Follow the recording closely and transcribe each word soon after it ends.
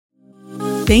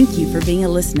Thank you for being a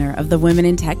listener of the Women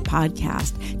in Tech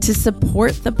podcast. To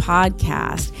support the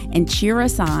podcast and cheer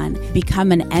us on,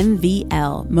 become an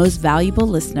MVL, Most Valuable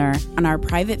Listener, on our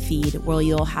private feed where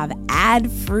you'll have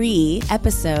ad-free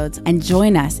episodes and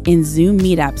join us in Zoom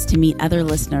meetups to meet other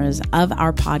listeners of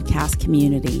our podcast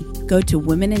community. Go to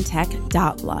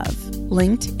womenintech.love,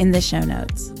 linked in the show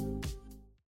notes.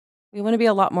 We want to be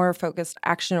a lot more focused,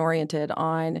 action-oriented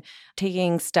on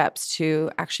taking steps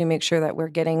to actually make sure that we're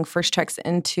getting first checks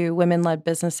into women-led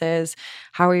businesses.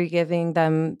 How are you giving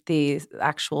them the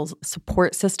actual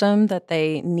support system that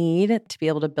they need to be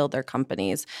able to build their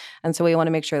companies? And so we want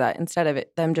to make sure that instead of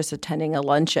them just attending a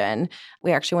luncheon,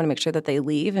 we actually want to make sure that they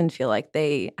leave and feel like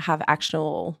they have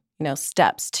actionable,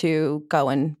 steps to go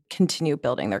and continue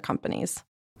building their companies.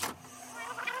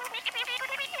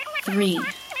 3,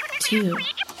 2,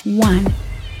 1.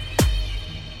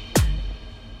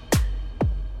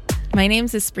 My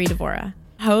name's Esprit Devora,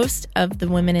 host of the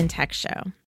Women in Tech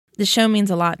Show. The show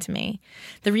means a lot to me.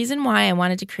 The reason why I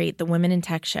wanted to create the Women in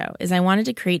Tech Show is I wanted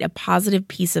to create a positive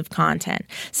piece of content,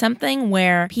 something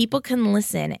where people can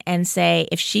listen and say,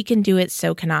 if she can do it,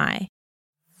 so can I.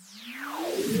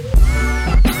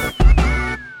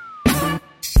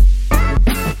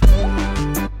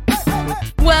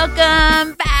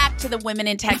 Welcome back to the Women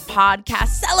in Tech podcast,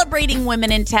 celebrating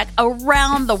women in tech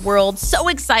around the world. So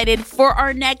excited for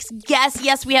our next guest.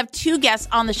 Yes, we have 2 guests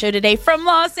on the show today from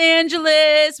Los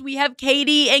Angeles. We have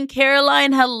Katie and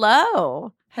Caroline.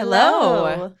 Hello.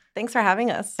 Hello. Thanks for having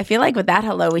us. I feel like with that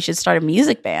hello, we should start a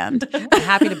music band.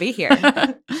 Happy to be here.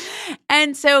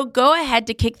 And so go ahead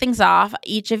to kick things off.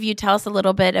 Each of you tell us a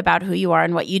little bit about who you are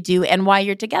and what you do and why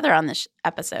you're together on this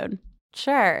episode.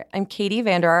 Sure. I'm Katie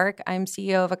Vander. I'm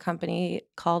CEO of a company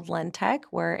called LendTech.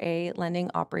 We're a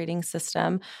lending operating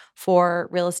system for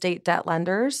real estate debt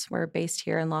lenders. We're based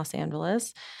here in Los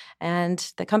Angeles. And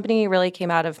the company really came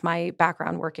out of my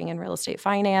background working in real estate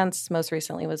finance. Most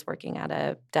recently was working at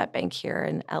a debt bank here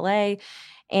in LA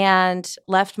and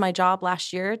left my job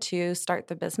last year to start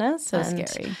the business.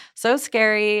 So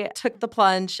scary. Took the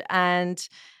plunge and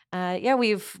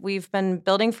we've been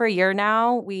building for a year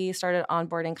now. We started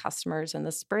onboarding customers in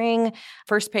the spring,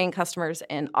 first paying customers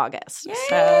in August.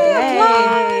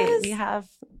 Yay! We have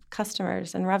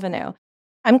customers and revenue.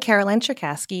 I'm Caroline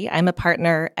Cherkassky. I'm a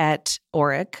partner at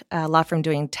Oric, a law firm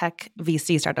doing tech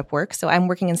VC startup work. So I'm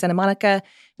working in Santa Monica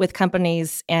with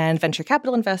companies and venture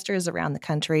capital investors around the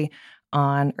country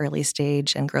on early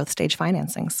stage and growth stage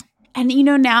financings. And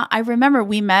now I remember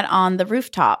we met on the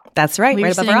rooftop. That's right. We right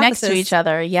were above sitting our next to each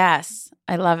other. Yes.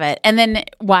 I love it. And then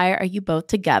why are you both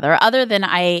together? Other than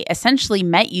I essentially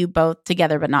met you both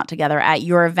together, but not together at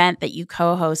your event that you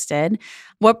co-hosted.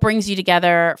 What brings you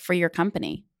together for your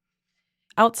company?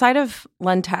 Outside of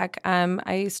LendTech,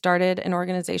 I started an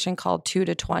organization called 2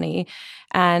 to 20.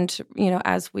 And,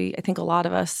 I think a lot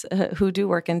of us who do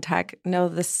work in tech know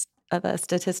this. The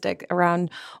statistic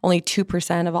around only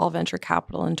 2% of all venture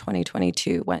capital in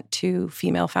 2022 went to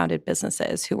female-founded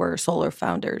businesses who were solo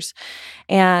founders.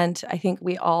 And I think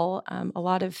we all, a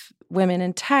lot of women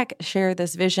in tech share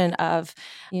this vision of,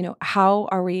 how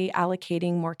are we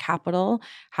allocating more capital?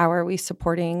 How are we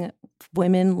supporting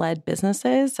women-led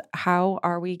businesses? How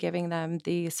are we giving them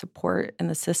the support and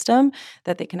the system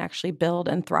that they can actually build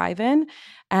and thrive in?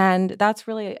 And that's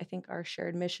really, I think, our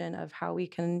shared mission of how we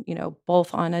can,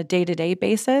 both on a day-to-day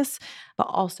basis, but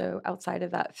also outside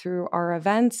of that through our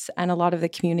events and a lot of the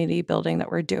community building that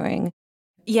we're doing.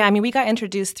 Yeah, we got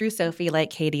introduced through Sophie,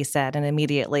 like Katie said, and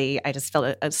immediately I just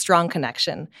felt a strong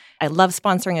connection. I love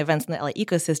sponsoring events in the LA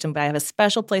ecosystem, but I have a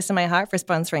special place in my heart for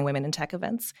sponsoring women in tech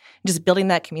events, just building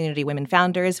that community, women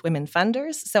founders, women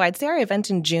funders. So I'd say our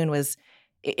event in June was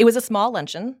a small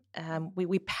luncheon.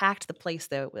 We packed the place,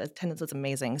 though. Attendance was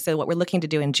amazing. So what we're looking to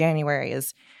do in January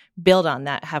is build on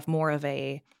that, have more of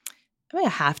a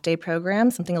half-day program,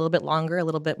 something a little bit longer, a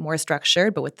little bit more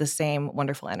structured, but with the same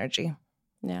wonderful energy.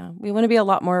 Yeah, we want to be a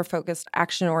lot more focused,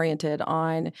 action-oriented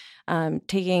on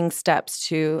taking steps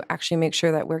to actually make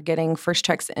sure that we're getting first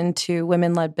checks into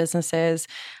women-led businesses.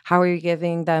 How are you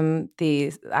giving them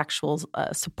the actual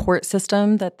support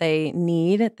system that they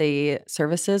need, the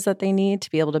services that they need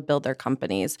to be able to build their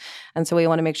companies? And so we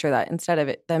want to make sure that instead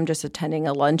of them just attending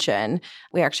a luncheon,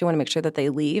 we actually want to make sure that they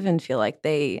leave and feel like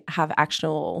they have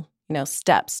actionable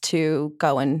steps to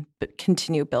go and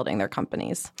continue building their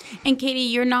companies. And Katie,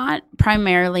 you're not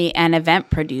primarily an event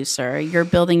producer. You're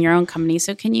building your own company.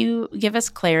 So can you give us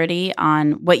clarity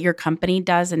on what your company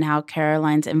does and how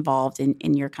Caroline's involved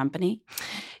in your company?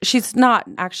 She's not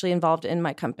actually involved in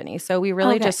my company. So we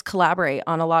really just collaborate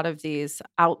on a lot of these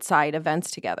outside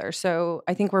events together. So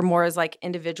I think we're more as like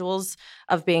individuals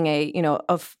of being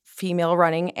of female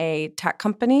running a tech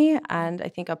company and I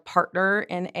think a partner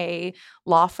in a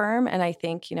law firm. And I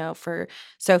think, for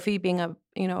Sophie being a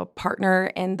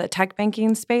partner in the tech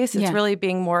banking space, it's really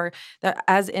being more that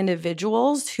as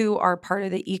individuals who are part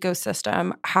of the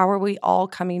ecosystem, how are we all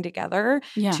coming together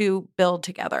to build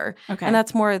together? Okay. And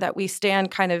that's more that we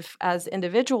stand kind of as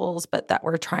individuals, but that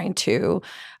we're trying to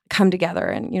come together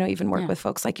and, even work with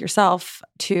folks like yourself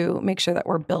to make sure that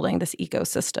we're building this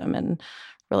ecosystem and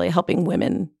really helping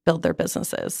women build their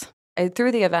businesses. I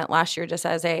threw the event last year just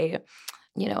as an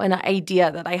idea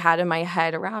that I had in my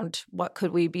head around what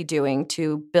could we be doing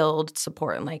to build,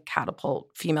 support, and catapult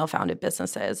female-founded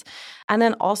businesses. And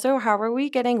then also, how are we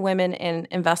getting women in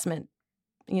investment,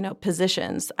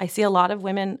 positions? I see a lot of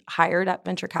women hired at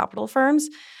venture capital firms.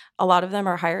 A lot of them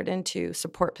are hired into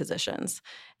support positions,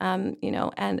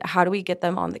 and how do we get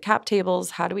them on the cap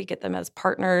tables? How do we get them as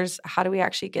partners? How do we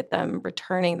actually get them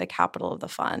returning the capital of the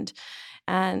fund?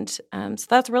 And so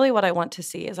that's really what I want to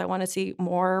see. I want to see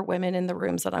more women in the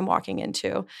rooms that I'm walking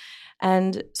into.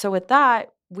 And so with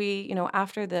that, we,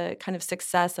 after the kind of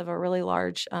success of a really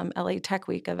large LA Tech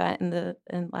Week event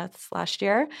in last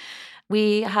year,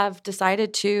 we have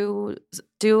decided to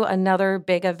do another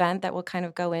big event that we'll kind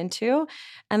of go into.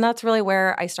 And that's really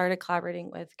where I started collaborating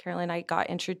with Caroline. I got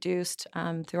introduced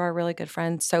through our really good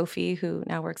friend, Sophie, who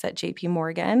now works at JP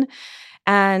Morgan.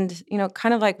 And,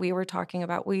 kind of like we were talking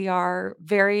about, we are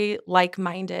very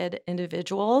like-minded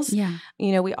individuals. Yeah.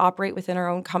 We operate within our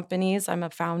own companies. I'm a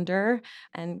founder,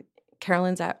 and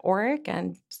Carolyn's at Oric,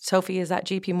 and Sophie is at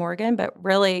JP Morgan. But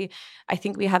really, I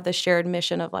think we have the shared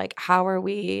mission of how are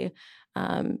we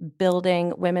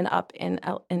building women up in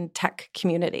tech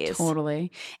communities.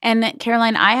 Totally. And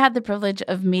Caroline, I had the privilege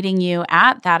of meeting you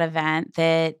at that event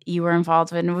that you were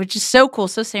involved in, which is so cool,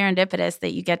 so serendipitous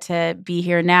that you get to be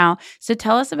here now. So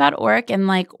tell us about Oric and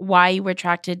why you were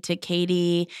attracted to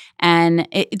Katie. And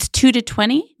it's 2 to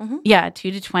 20? Mm-hmm. Yeah,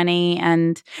 2 to 20.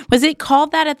 And was it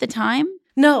called that at the time?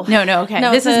 No. Okay.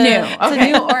 No, this is new. It's a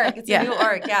new org. It's a new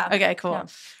org. Yeah. Okay, cool.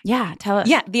 Yeah, tell us.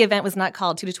 Yeah, the event was not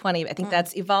called 2 to 20. I think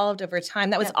that's evolved over time.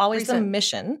 That was always the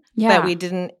mission. But we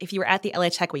didn't, if you were at the LA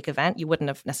Tech Week event, you wouldn't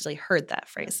have necessarily heard that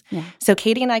phrase. Yeah. So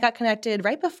Katie and I got connected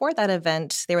right before that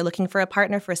event. They were looking for a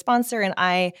partner, for a sponsor,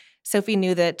 and Sophie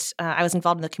knew that I was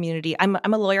involved in the community. I'm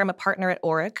a lawyer. I'm a partner at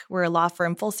Oric. We're a law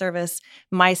firm, full service.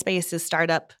 My space is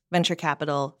startup, venture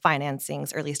capital,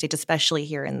 financings, early stage, especially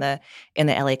here in the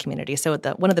LA community. So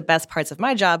one of the best parts of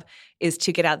my job is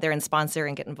to get out there and sponsor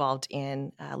and get involved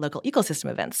in local ecosystem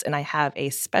events. And I have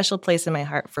a special place in my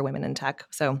heart for women in tech.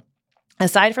 So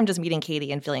aside from just meeting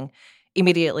Katie and feeling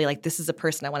immediately this is a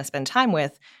person I want to spend time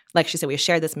with, like she said, we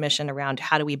share this mission around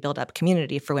how do we build up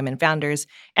community for women founders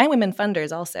and women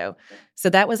funders also. So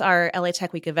that was our LA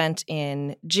Tech Week event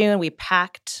in June. We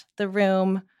packed the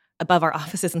room above our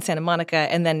offices in Santa Monica,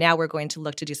 and then now we're going to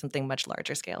look to do something much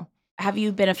larger scale. Have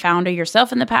you been a founder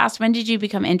yourself in the past? When did you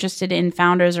become interested in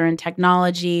founders or in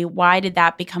technology? Why did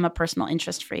that become a personal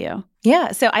interest for you?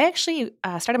 Yeah, so I actually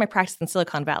started my practice in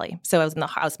Silicon Valley. So I was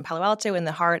in Palo Alto, in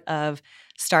the heart of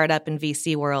startup and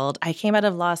VC world. I came out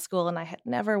of law school and I had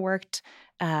never worked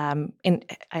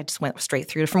I just went straight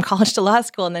through from college to law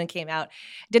school and then came out.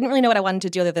 Didn't really know what I wanted to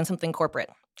do other than something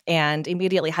corporate. And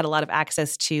immediately had a lot of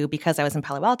access to, because I was in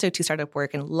Palo Alto, to startup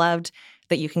work, and loved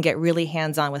that you can get really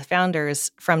hands-on with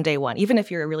founders from day one, even if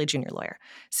you're a really junior lawyer.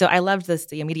 So I loved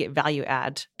the immediate value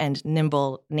add and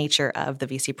nimble nature of the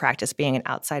VC practice, being an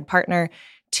outside partner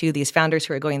to these founders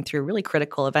who are going through really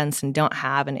critical events and don't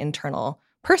have an internal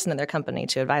person in their company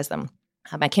to advise them.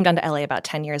 I came down to LA about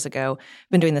 10 years ago,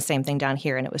 been doing the same thing down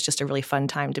here, and it was just a really fun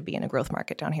time to be in a growth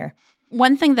market down here.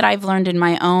 One thing that I've learned in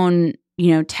my own,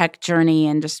 tech journey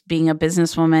and just being a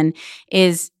businesswoman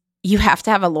is you have to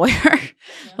have a lawyer.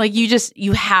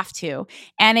 You have to.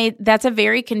 And that's a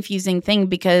very confusing thing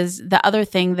because the other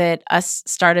thing that us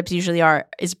startups usually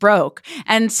is broke.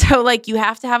 And so you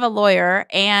have to have a lawyer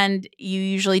and you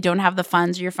usually don't have the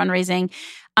funds or you're fundraising.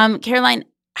 Caroline,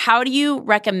 how do you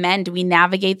recommend we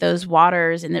navigate those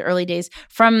waters in the early days,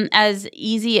 from as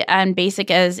easy and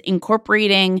basic as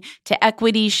incorporating to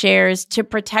equity shares to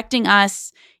protecting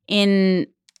us in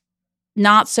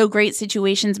not so great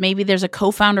situations? Maybe there's a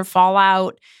co-founder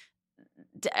fallout,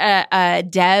 a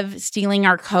dev stealing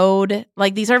our code.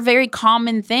 These are very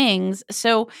common things.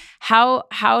 So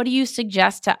how do you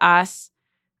suggest to us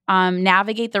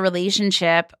navigate the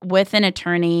relationship with an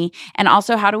attorney? And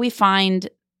also, how do we find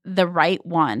the right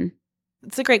one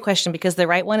It's a great question because the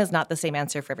right one is not the same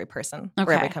answer for every person or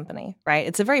every Okay. company, right?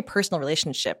 It's a very personal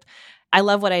relationship. I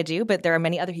love what I do, but there are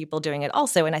many other people doing it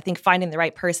also. And I think finding the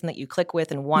right person that you click with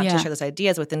and want to share those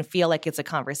ideas with and feel like it's a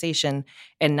conversation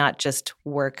and not just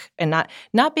work, and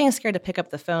not being scared to pick up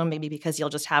the phone, maybe because you'll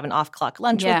just have an off-clock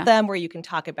lunch with them where you can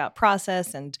talk about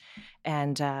process and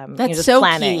that's just so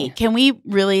planning. key. Can we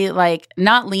really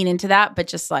not lean into that, but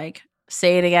just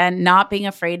say it again, not being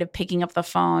afraid of picking up the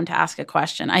phone to ask a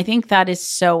question. I think that is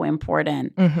so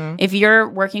important. Mm-hmm. If you're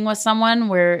working with someone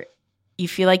where you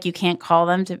feel like you can't call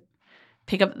them to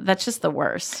pick up, that's just the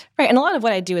worst. Right. And a lot of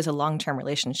what I do is a long-term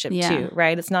relationship too,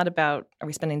 right? It's not about, are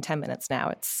we spending 10 minutes now?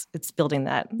 It's building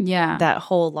that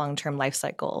whole long-term life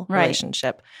cycle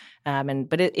relationship.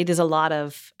 But it is a lot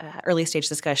of early stage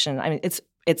discussion. I mean,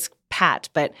 it's pat,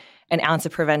 but an ounce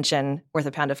of prevention worth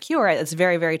a pound of cure. It's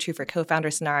very, very true for co-founder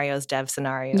scenarios, dev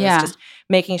scenarios. Just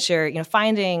making sure,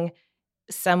 finding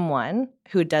someone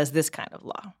who does this kind of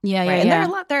law. And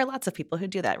there are lots of people who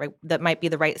do that, right? That might be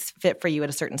the right fit for you at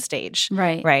a certain stage.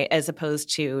 Right. As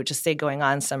opposed to just say going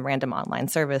on some random online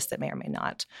service that may or may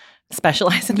not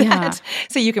specialize in that.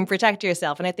 So you can protect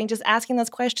yourself. And I think just asking those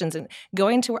questions and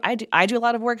going to, I do a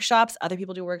lot of workshops. Other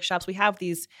people do workshops. We have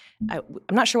these, I'm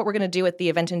not sure what we're going to do at the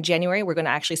event in January. We're going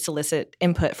to actually solicit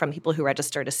input from people who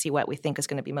register to see what we think is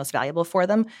going to be most valuable for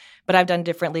them. But I've done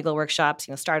different legal workshops,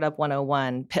 Startup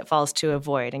 101, pitfalls to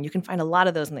avoid. And you can find a lot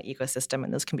of those in the ecosystem.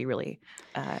 And those can be really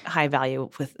high value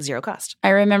with zero cost. I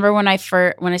remember when I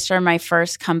started my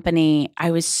first company,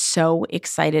 I was so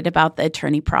excited about the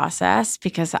attorney process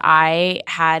because I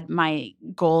had my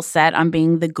goal set on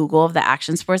being the Google of the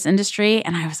action sports industry.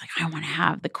 And I was like, I want to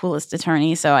have the coolest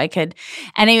attorney so I could.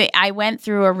 Anyway, I went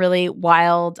through a really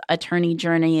wild attorney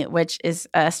journey, which is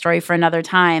a story for another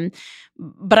time.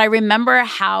 But I remember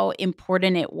how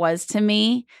important it was to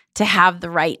me to have the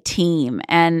right team,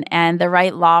 and the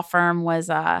right law firm was,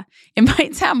 it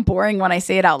might sound boring when I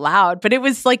say it out loud, but it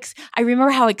was I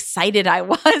remember how excited I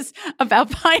was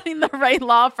about finding the right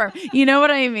law firm. You know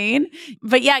what I mean?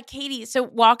 But yeah, Katie, so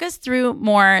walk us through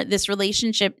more this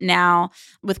relationship now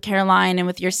with Caroline and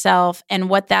with yourself and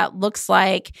what that looks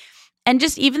like. And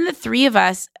just even the three of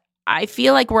us, I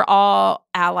feel like we're all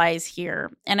allies here.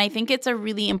 And I think it's a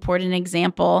really important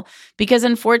example because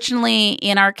unfortunately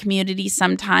in our community,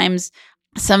 sometimes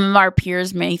some of our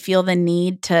peers may feel the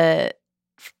need to,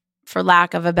 for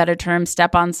lack of a better term,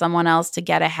 step on someone else to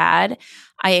get ahead.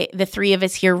 The three of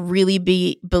us here really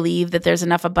believe that there's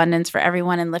enough abundance for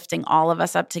everyone and lifting all of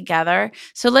us up together.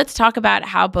 So let's talk about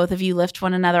how both of you lift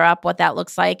one another up, what that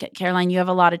looks like. Caroline, you have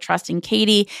a lot of trust in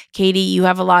Katie. Katie, you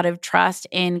have a lot of trust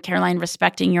in Caroline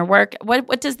respecting your work.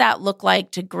 What does that look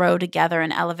like to grow together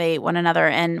and elevate one another?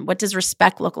 And what does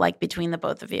respect look like between the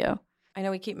both of you? I know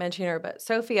we keep mentioning her, but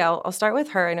Sophie, I'll start with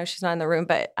her. I know she's not in the room,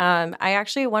 but I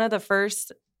actually, one of the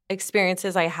first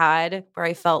experiences I had where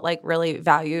I felt really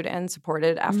valued and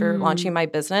supported after launching my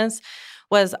business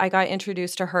was I got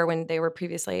introduced to her when they were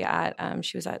previously at,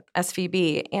 she was at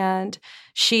SVB, and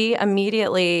she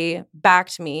immediately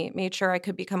backed me, made sure I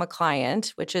could become a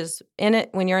client, which is in it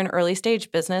when you're an early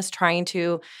stage business, trying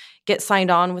to get signed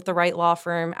on with the right law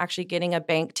firm, actually getting a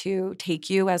bank to take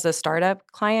you as a startup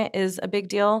client is a big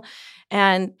deal.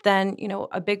 And then,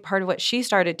 a big part of what she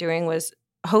started doing was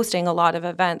hosting a lot of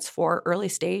events for early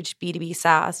stage B2B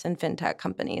SaaS and fintech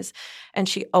companies. And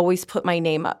she always put my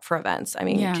name up for events. I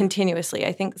mean, continuously.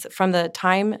 I think from the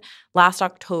time last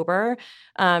October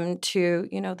to,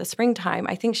 the springtime,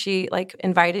 I think she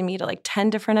invited me to 10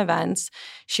 different events.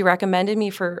 She recommended me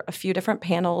for a few different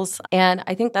panels. And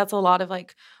I think that's a lot of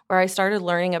where I started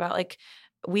learning about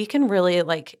we can really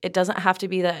it doesn't have to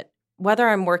be that whether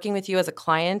I'm working with you as a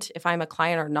client, if I'm a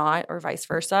client or not, or vice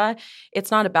versa,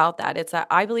 it's not about that. It's that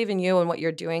I believe in you and what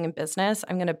you're doing in business.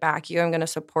 I'm going to back you. I'm going to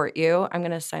support you. I'm going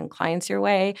to send clients your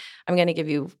way. I'm going to give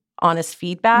you honest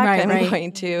feedback. I'm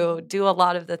going to do a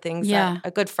lot of the things that a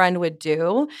good friend would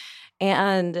do.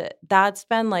 And that's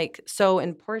been so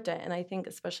important. And I think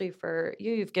especially for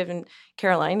you've given,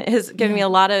 Caroline, has given me a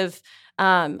lot of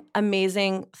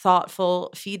amazing,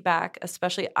 thoughtful feedback,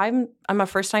 especially I'm a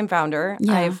first-time founder.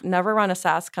 I've never run a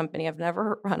SaaS company. I've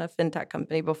never run a fintech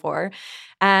company before.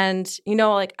 And,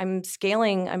 I'm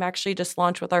scaling. I'm actually just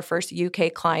launched with our first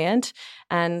UK client.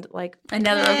 And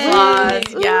another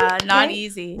applause. Yeah, not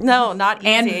easy. No, not easy.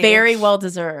 And very well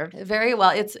deserved. Very well.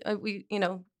 It's,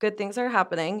 good things are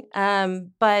happening.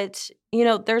 But,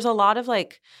 there's a lot of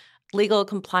legal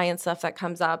compliance stuff that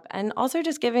comes up, and also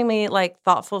just giving me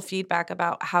thoughtful feedback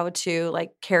about how to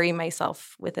carry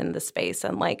myself within the space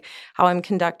and how I'm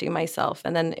conducting myself.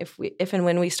 And then if and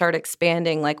when we start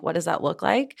expanding, what does that look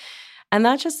like? And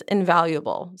that's just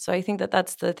invaluable. So I think that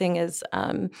that's the thing is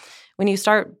when you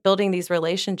start building these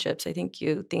relationships, I think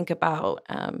you think about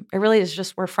it really is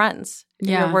just we're friends.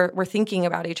 Yeah. We're thinking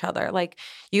about each other. Like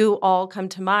you all come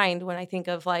to mind when I think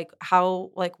of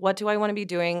what do I want to be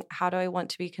doing? How do I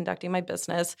want to be conducting my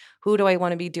business? Who do I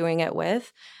want to be doing it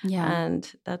with? Yeah. And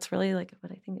that's really like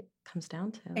what I think it comes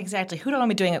down to. Exactly. Who do I want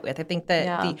to be doing it with? I think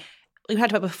that we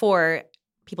talked about before,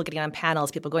 people getting on panels,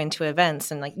 people going to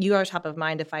events, and like you are top of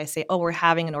mind if I say, oh, we're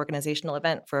having an organizational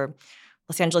event for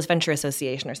Los Angeles Venture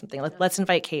Association or something. Let's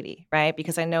invite Katie, right?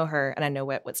 Because I know her and I know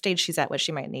what stage she's at, what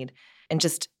she might need. And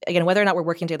just, again, whether or not we're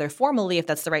working together formally, if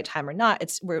that's the right time or not,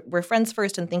 we're friends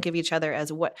first and think of each other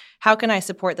as how can I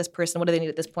support this person? What do they need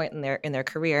at this point in their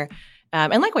career?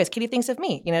 And likewise, Katie thinks of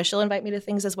me. She'll invite me to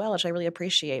things as well, which I really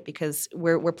appreciate because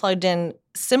we're plugged in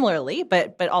similarly,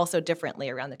 but also differently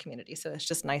around the community. So it's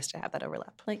just nice to have that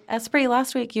overlap. Like Esprit,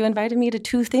 last week you invited me to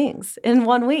 2 things in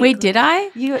 1 week. Wait, did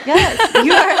I?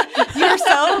 Yes, you're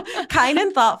so kind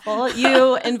and thoughtful.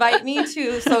 You invite me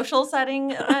to social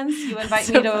setting events. You invite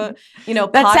me to,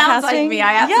 that podcasting. sounds like me.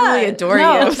 I absolutely adore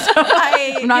you. So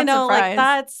I'm not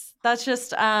surprised. That's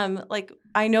just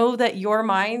I know that your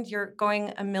mind, you're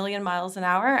going a million miles an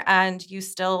hour, and you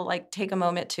still take a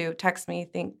moment to text me,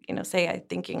 say I'm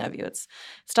thinking of you. It's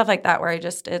stuff like that where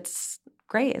it's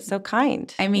great. It's so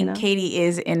kind. I mean, Katie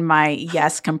is in my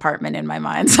yes compartment in my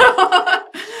mind. So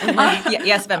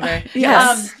yes, member.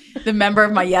 Yes. The member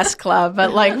of my yes club,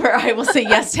 but where I will say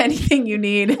yes to anything you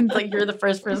need, and you're the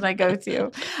first person I go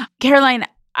to. Caroline,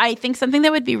 I think something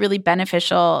that would be really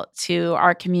beneficial to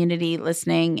our community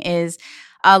listening is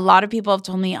a lot of people have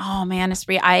told me, oh man,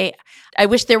 Esprit, I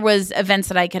wish there was events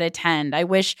that I could attend. I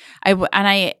wish and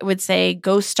I would say,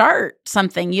 go start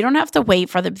something. You don't have to wait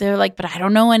for them. They're like, but I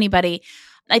don't know anybody.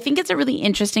 I think it's a really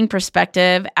interesting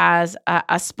perspective as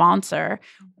a sponsor.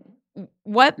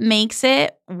 What makes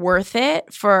it worth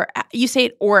it for, you say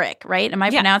it Auric, right? Am I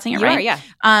pronouncing it right? Yeah.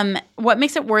 What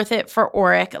makes it worth it for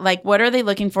Auric? What are they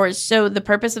looking for? So the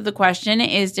purpose of the question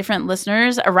is different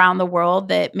listeners around the world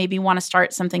that maybe want to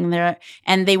start something there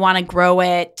and they want to grow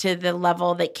it to the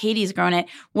level that Katie's grown it.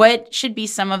 What should be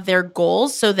some of their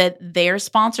goals so that their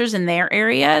sponsors in their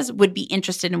areas would be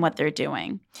interested in what they're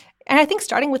doing? And I think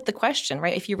starting with the question,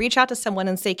 right? If you reach out to someone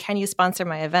and say, can you sponsor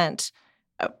my event?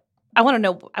 I want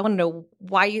to know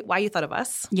why you thought of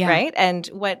us, right? And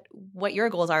what your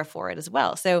goals are for it as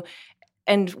well. So,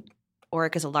 and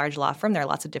Auric is a large law firm. There are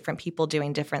lots of different people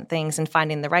doing different things, and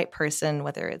finding the right person,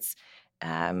 whether it's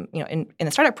in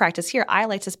the startup practice here, I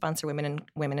like to sponsor women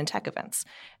in tech events.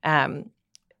 And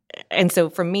so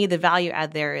for me, the value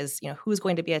add there is, who's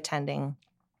going to be attending?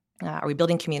 Are we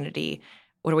building community?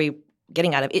 What are we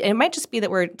getting out of it? It might just be that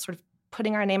we're sort of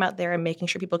putting our name out there and making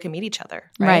sure people can meet each other,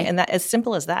 right? And that, as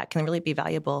simple as that, can really be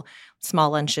valuable. Small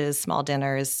lunches, small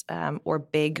dinners, or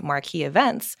big marquee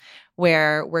events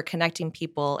where we're connecting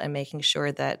people and making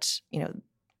sure that,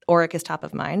 Auric is top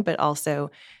of mind, but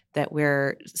also that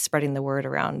we're spreading the word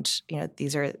around,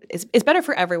 it's better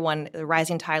for everyone. The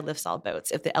rising tide lifts all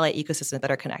boats if the LA ecosystem is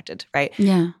better connected, right?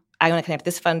 Yeah. I want to connect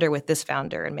this funder with this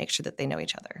founder and make sure that they know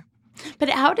each other. But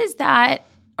how does that,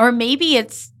 or maybe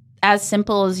it's as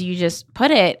simple as you just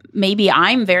put it, maybe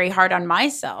I'm very hard on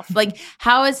myself.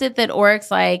 How is it that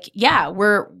Auric's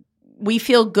we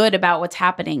feel good about what's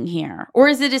happening here? Or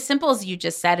is it as simple as you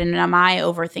just said, and am I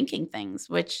overthinking things,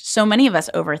 which so many of us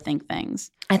overthink things?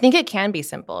 I think it can be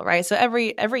simple, right? So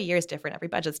every year is different. Every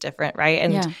budget's different, right?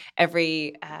 And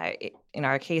in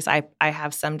our case, I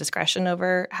have some discretion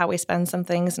over how we spend some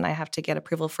things, and I have to get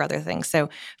approval for other things. So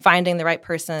finding the right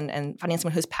person and finding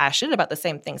someone who's passionate about the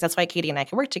same things. That's why Katie and I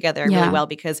can work together really well,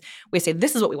 because we say,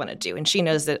 this is what we want to do. And she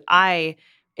knows that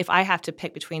if I have to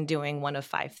pick between doing one of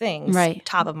 5 things,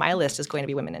 top of my list is going to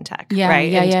be women in tech,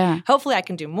 right? And hopefully I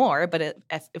can do more, but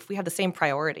if we have the same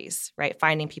priorities, right,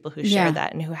 finding people who share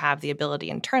that and who have the ability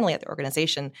internally at the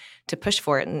organization to push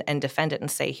for it and defend it and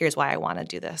say, here's why I want to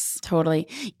do this. Totally.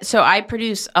 So I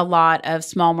produce a lot of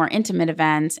small, more intimate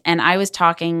events, and I was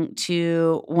talking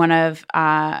to one of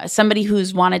somebody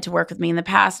who's wanted to work with me in the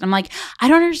past, and I'm like, I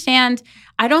don't understand.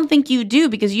 I don't think you do,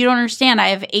 because you don't understand. I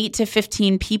have 8 to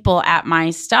 15 people at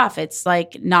my stuff. It's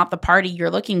not the party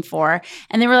you're looking for.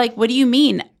 And they were like, what do you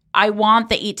mean? I want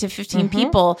the 8 to 15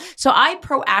 people. So I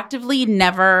proactively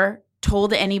never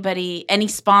told anybody, any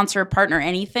sponsor, partner,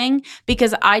 anything,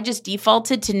 because I just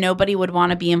defaulted to nobody would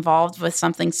want to be involved with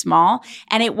something small.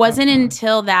 And it wasn't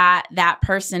until that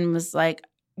person was like,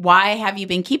 why have you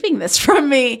been keeping this from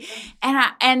me?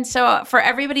 And so for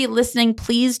everybody listening,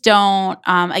 please don't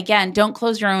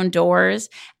close your own doors.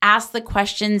 ask the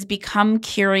questions, become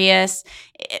curious,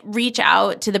 reach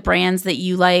out to the brands that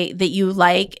you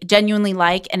like, genuinely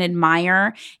like and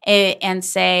admire, and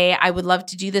say, I would love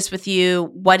to do this with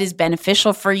you. What is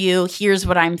beneficial for you? Here's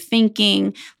what I'm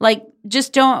thinking. Like,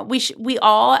 just don't, we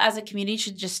all as a community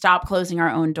should just stop closing our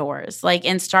own doors, like,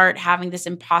 and start having this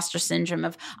imposter syndrome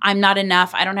of I'm not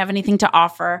enough. I don't have anything to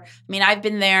offer. I mean, I've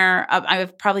been there.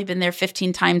 I've probably been there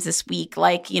 15 times this week.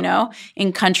 Like,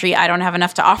 in country, I don't have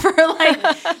enough to offer.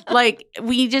 like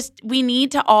we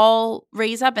need to all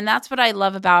raise up. And that's what I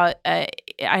love about, I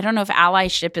don't know if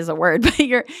allyship is a word, but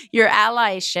your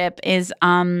allyship is,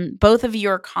 both of you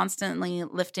are constantly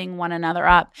lifting one another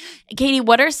up. Katie,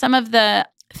 what are some of the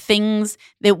things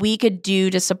that we could do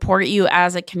to support you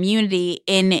as a community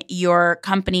in your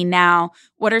company now?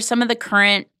 What are some of the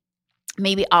current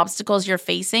maybe obstacles you're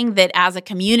facing that as a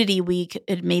community we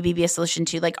could maybe be a solution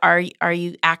to? Like, are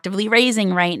you actively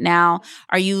raising right now?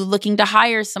 Are you looking to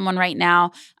hire someone right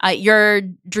now? Your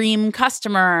dream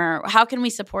customer, how can we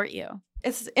support you?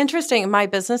 It's interesting. My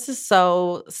business is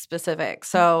so specific.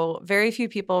 So very few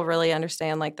people really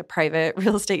understand like the private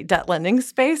real estate debt lending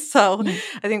space. So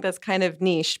I think that's kind of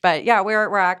niche. But yeah,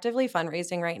 we're actively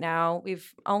fundraising right now.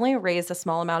 We've only raised a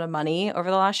small amount of money over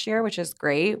the last year, which is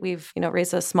great. We've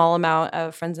raised a small amount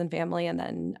of friends and family, and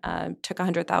then took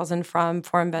 $100,000 from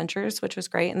Forum Ventures, which was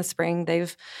great in the spring.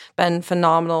 They've been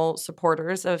phenomenal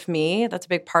supporters of me. That's a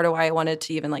big part of why I wanted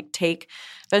to even like take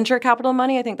venture capital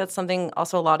money. I think that's something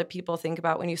also a lot of people think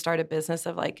about when you start a business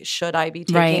of like, should I be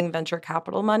taking venture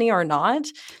capital money or not?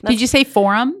 Did you say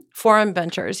Forum? Forum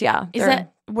Ventures, yeah.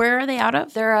 Where are they out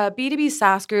of? They're a B2B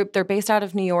SaaS group. They're based out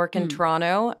of New York and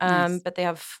Toronto, Nice. but they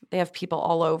have people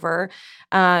all over.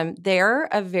 They're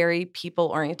a very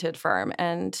people-oriented firm,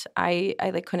 and I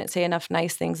like couldn't say enough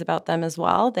nice things about them as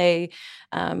well. They,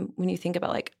 when you think about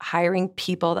like hiring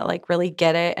people that like really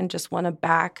get it and just want to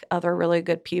back other really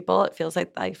good people, it feels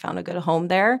like I found a good home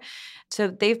there. So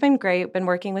they've been great. Been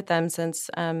working with them since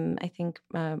I think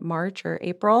March or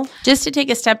April. Just to take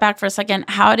a step back for a second,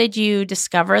 how did you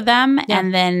discover them? Yeah.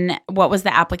 And then what was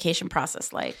the application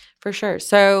process like? For sure.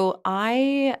 So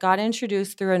I got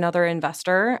introduced through another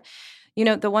investor.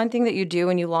 The one thing that you do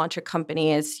when you launch a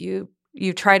company is you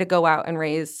try to go out and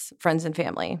raise friends and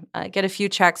family, get a few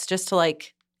checks just to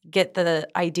like get the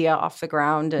idea off the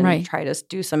ground and try to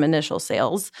do some initial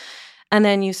sales. And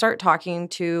then you start talking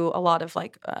to a lot of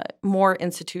like more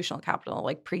institutional capital,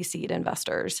 like pre-seed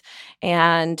investors.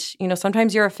 And,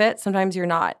 sometimes you're a fit, sometimes you're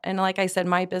not. And like I said,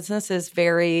 my business is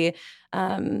very,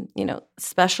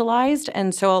 specialized.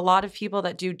 And so a lot of people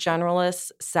that do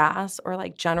generalist SaaS or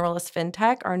like generalist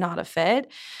fintech are not a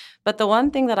fit. But the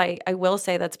one thing that I will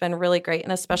say that's been really great,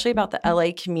 and especially about the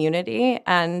LA community,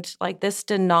 and like this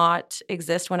did not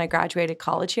exist when I graduated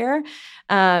college here,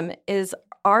 is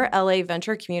our LA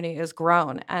venture community has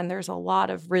grown, and there's a lot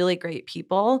of really great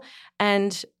people.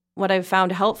 And what I've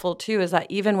found helpful too is that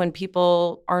even when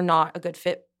people are not a good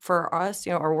fit for us,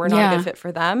 or we're not a good fit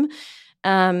for them,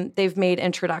 they've made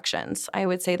introductions. I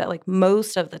would say that like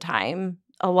most of the time,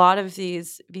 a lot of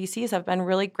these VCs have been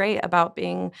really great about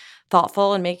being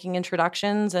thoughtful and making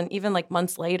introductions, and even like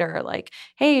months later, like,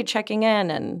 hey, checking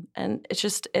in, and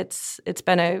it's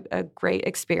been a great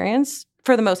experience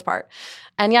for the most part.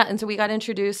 And so we got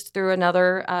introduced through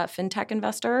another fintech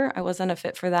investor. I wasn't a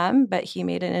fit for them, but he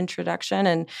made an introduction,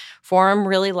 and Forum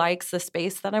really likes the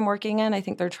space that I'm working in. I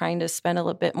think they're trying to spend a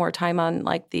little bit more time on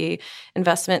like the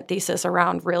investment thesis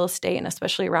around real estate and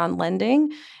especially around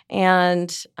lending.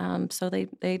 And so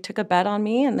they took a bet on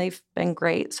me, and they've been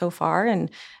great so far.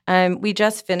 And we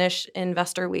just finished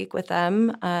Investor Week with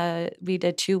them. We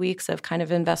did 2 weeks of kind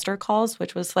of investor calls,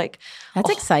 which was like that's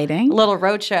exciting. Little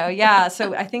roadshow, yeah.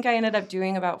 So I think I ended up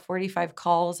doing about 45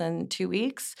 calls in 2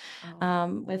 weeks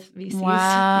with VCs,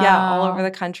 all over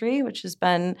the country, which has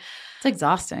been it's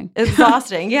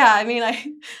exhausting. Yeah, I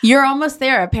mean, you're almost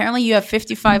there. Apparently, you have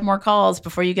 55 more calls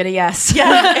before you get a yes.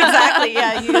 Yeah, exactly.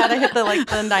 Yeah, you got to hit the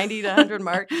 90 to 100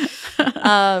 mark.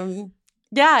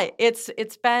 Yeah,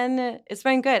 it's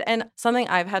been good. And something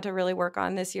I've had to really work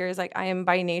on this year is like I am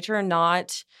by nature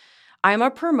I'm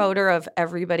a promoter of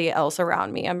everybody else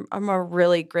around me. I'm a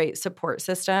really great support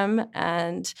system.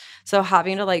 And so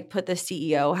having to like put the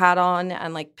CEO hat on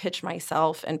and like pitch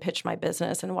myself and pitch my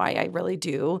business and why I really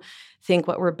do think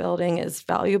what we're building is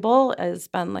valuable has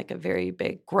been like a very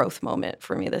big growth moment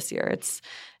for me this year. It's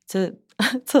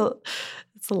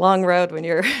it's a long road when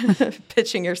you're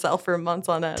pitching yourself for months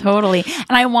on end. Totally.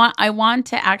 And I want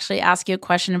to actually ask you a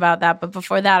question about that. But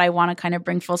before that, I want to kind of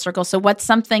bring full circle. So what's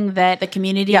something that the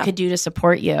community could do to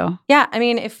support you? Yeah. I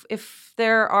mean, if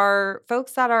there are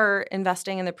folks that are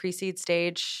investing in the pre-seed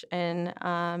stage and,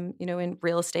 in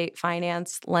real estate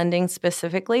finance, lending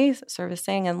specifically,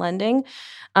 servicing and lending,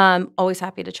 always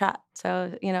happy to chat.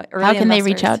 So, early how can they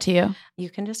reach out to you?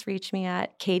 You can just reach me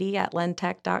at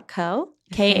katie@lendtech.co.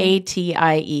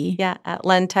 KATIE. Yeah, at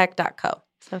lendtech.co.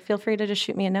 So feel free to just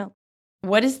shoot me a note.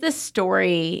 What is the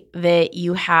story that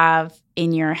you have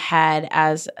in your head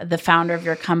as the founder of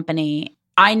your company?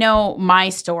 I know my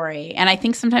story, and I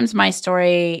think sometimes my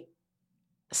story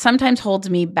holds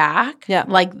me back. Yeah.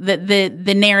 Like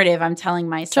the narrative I'm telling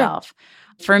myself.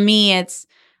 Sure. For me, it's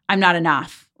I'm not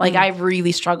enough. Like I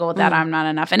really struggle with that. I'm not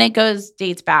enough. And it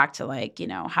dates back to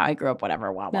how I grew up,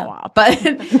 whatever, blah, blah, blah. But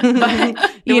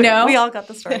we all got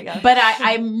the story. Yeah. But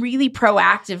I'm really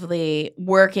proactively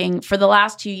working. For the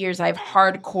last 2 years, I've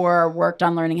hardcore worked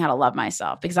on learning how to love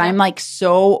myself because I'm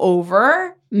so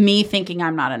over me thinking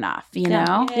I'm not enough,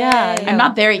 know? Yeah. I'm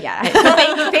not there yet.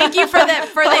 Thank you for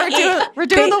we're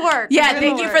doing the work. Yeah,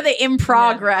 thank you for the in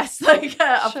progress,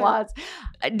 applause.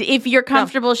 If you're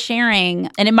comfortable sharing,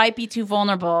 and it might be too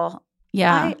vulnerable.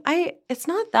 Yeah. It's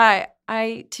not that.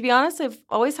 To be honest, I've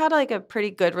always had a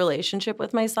pretty good relationship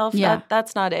with myself. Yeah.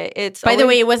 That's not it. It's By the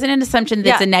way, it wasn't an assumption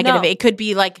that's a negative. No. It could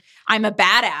be I'm a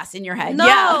badass in your head. No,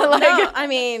 yeah. no. I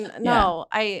mean, no.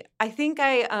 I think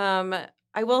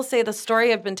I will say the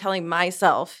story I've been telling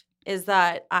myself is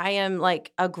that I am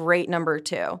a great number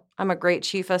 2. I'm a great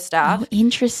chief of staff. Oh,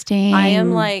 interesting. I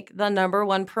am the number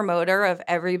 1 promoter of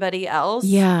everybody else.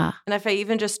 Yeah. And if I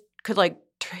even just could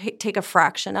take a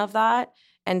fraction of that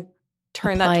and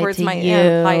turn that towards apply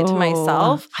it to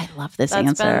myself. I love this That's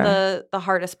answer. been the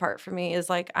hardest part for me is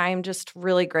I'm just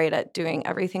really great at doing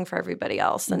everything for everybody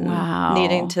else and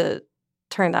needing to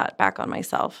turn that back on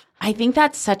myself. I think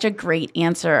that's such a great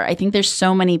answer. I think there's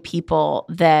so many people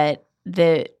that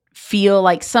feel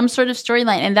like some sort of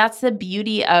storyline, and that's the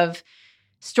beauty of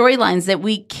storylines that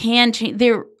we can change.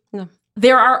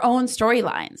 They're our own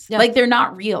storylines. Yeah. They're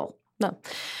not real. No.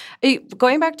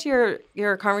 Going back to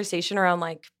your conversation around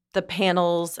the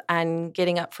panels and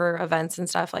getting up for events and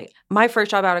stuff, my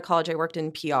first job out of college, I worked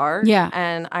in PR. Yeah.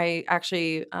 And I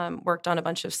actually worked on a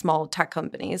bunch of small tech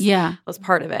companies. Yeah. I was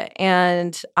part of it.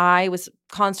 And I was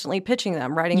constantly pitching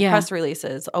them, writing press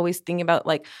releases, always thinking about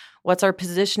what's our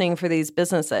positioning for these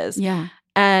businesses. Yeah.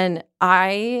 And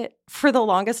I, for the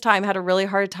longest time, had a really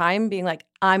hard time being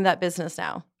I'm that business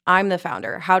now. I'm the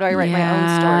founder. How do I write my own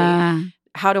story?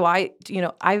 How do I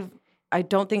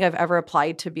don't think I've ever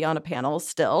applied to be on a panel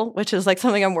still, which is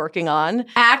something I'm working on.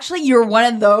 Actually, you're one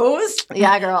of those?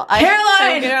 Yeah, girl.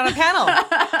 Caroline! Get on a panel.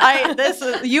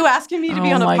 You asking me to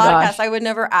be on a podcast, gosh. I would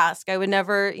never ask. I would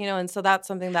never, and so that's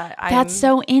something that That's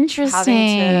so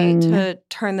interesting. Having to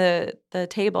turn the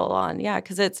table on. Yeah,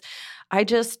 because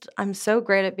I'm so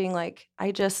great at being I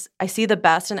see the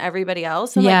best in everybody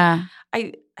else. And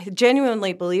I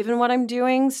genuinely believe in what I'm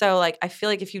doing. So I feel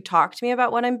if you talk to me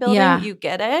about what I'm building, you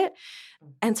get it.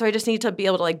 And so I just need to be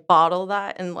able to bottle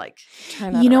that and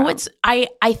turn that around.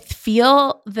 I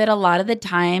feel that a lot of the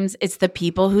times it's the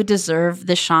people who deserve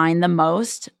the shine the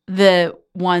most, the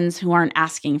ones who aren't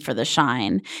asking for the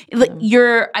shine.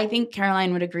 I think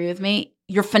Caroline would agree with me.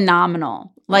 You're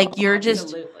phenomenal. You're just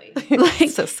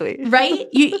so sweet. Right?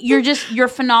 You're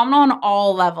phenomenal on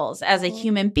all levels as a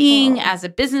human being, as a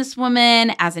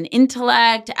businesswoman, as an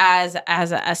intellect, as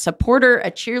a supporter,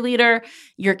 a cheerleader.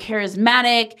 You're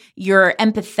charismatic, you're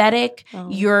empathetic,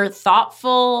 you're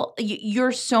thoughtful.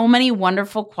 You're so many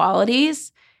wonderful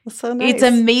qualities. That's so nice. It's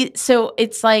amazing. So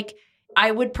it's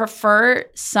I would prefer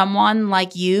someone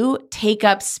like you take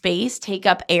up space, take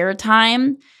up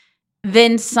airtime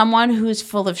than someone who's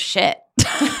full of shit.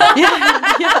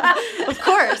 yeah, of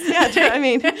course. Yeah, I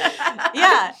mean, yeah.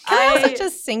 Can I also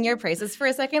just sing your praises for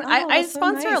a second? I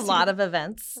sponsor a lot of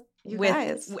events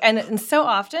and so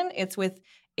often it's with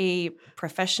a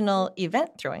professional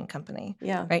event throwing company.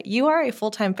 Yeah. Right. You are a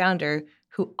full-time founder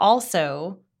who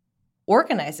also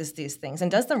organizes these things and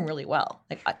does them really well.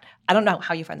 I don't know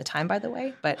how you find the time, by the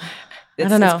way, but I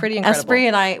don't know. It's pretty incredible. Esprit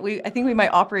and I think we might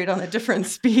operate on a different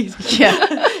speed.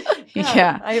 Yeah.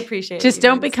 Yeah. I appreciate it. Just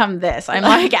don't become this. I'm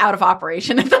out of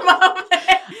operation at the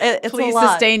moment. Please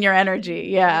sustain your energy.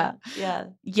 Yeah.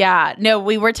 Yeah. No,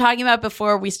 we were talking about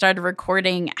before we started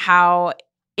recording how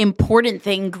important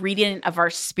the ingredient of our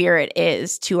spirit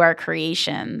is to our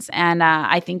creations. And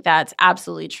I think that's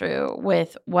absolutely true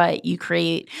with what you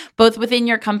create, both within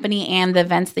your company and the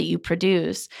events that you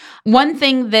produce. One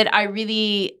thing that I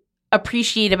really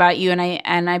appreciate about you,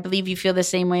 and I believe you feel the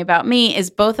same way about me, is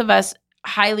both of us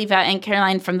highly value, and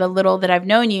Caroline, from the little that I've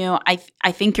known you, I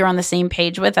think you're on the same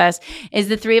page with us, is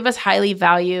the three of us highly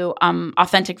value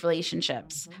authentic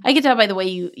relationships. I can tell by the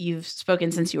way you've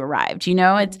spoken since you arrived.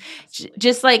 It's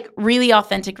just like really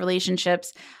authentic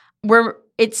relationships where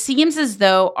it seems as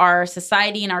though our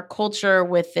society and our culture,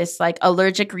 with this like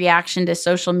allergic reaction to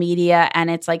social media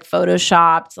and it's like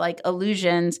photoshopped like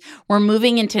illusions, we're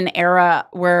moving into an era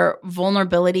where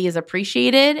vulnerability is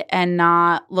appreciated and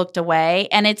not looked away.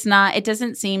 And it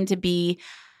doesn't seem to be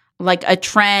like a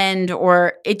trend,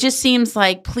 or it just seems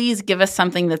like, please give us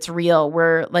something that's real.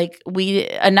 We're like,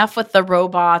 enough with the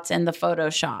robots and the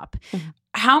Photoshop. Mm-hmm.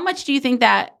 How much do you think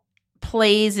that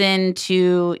plays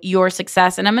into your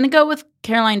success? And I'm going to go with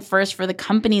Caroline first for the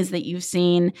companies that you've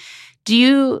seen. Do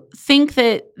you think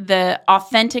that the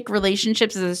authentic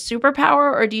relationships is a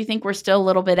superpower, or do you think we're still a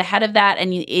little bit ahead of that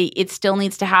and it still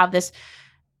needs to have this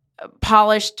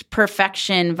polished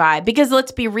perfection vibe? Because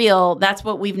let's be real, that's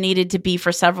what we've needed to be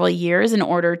for several years in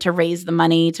order to raise the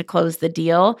money to close the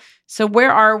deal. So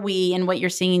where are we in what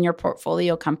you're seeing in your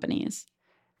portfolio companies?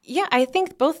 Yeah, I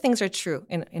think both things are true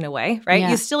in a way, right?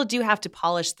 Yeah. You still do have to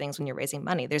polish things when you're raising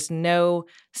money. There's no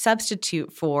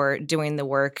substitute for doing the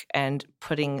work and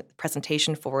putting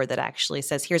presentation forward that actually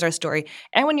says, here's our story.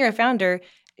 And when you're a founder,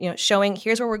 showing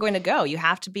here's where we're going to go. You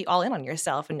have to be all in on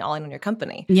yourself and all in on your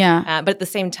company. Yeah. But at the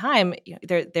same time,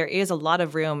 there is a lot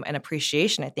of room and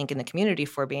appreciation, I think, in the community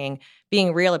for being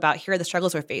real about here are the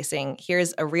struggles we're facing.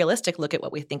 Here's a realistic look at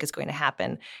what we think is going to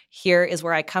happen. Here is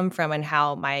where I come from and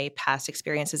how my past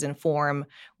experiences inform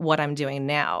what I'm doing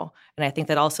now. And I think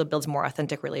that also builds more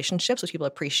authentic relationships, which people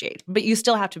appreciate. But you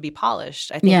still have to be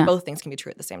polished. I think both things can be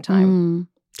true at the same time.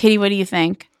 Katie, what do you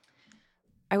think?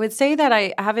 I would say that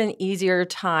I have an easier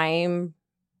time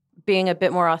being a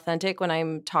bit more authentic when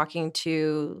I'm talking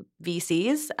to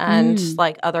VCs and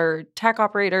like other tech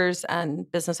operators and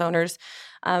business owners.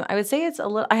 I would say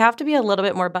I have to be a little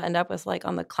bit more buttoned up with like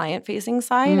on the client facing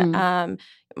side.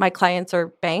 My clients are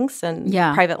banks and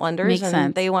private lenders, Makes and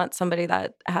sense. they want somebody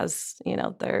that has,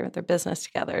 their business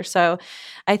together. So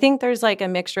I think there's like a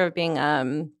mixture of being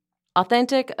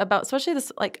authentic about, especially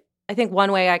this, like, I think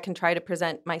one way I can try to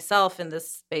present myself in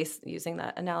this space using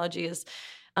that analogy is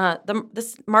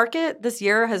this market this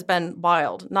year has been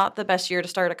wild, not the best year to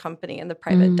start a company in the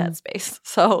private debt space.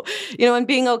 So, and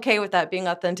being okay with that, being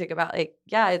authentic about like,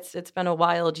 yeah, it's been a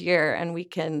wild year, and we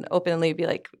can openly be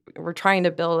like, we're trying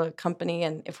to build a company,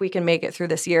 and if we can make it through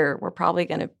this year, we're probably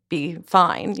going to be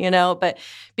fine, but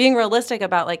being realistic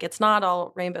about like, it's not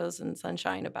all rainbows and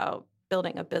sunshine about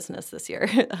building a business this year,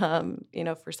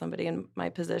 for somebody in my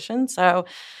position. So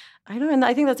I don't know. And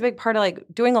I think that's a big part of like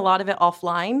doing a lot of it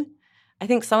offline. I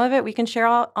think some of it we can share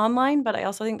online, but I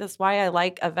also think that's why I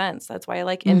like events. That's why I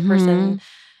like in-person,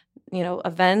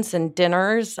 events and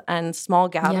dinners and small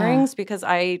gatherings, because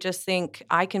I just think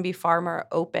I can be far more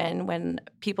open when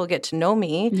people get to know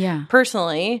me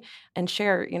personally and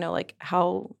share, like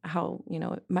how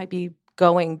it might be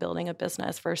going building a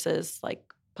business versus like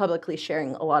publicly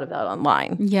sharing a lot of that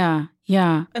online. Yeah.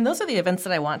 Yeah. And those are the events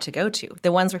that I want to go to,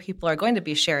 the ones where people are going to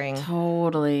be sharing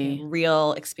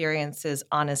real experiences,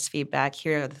 honest feedback.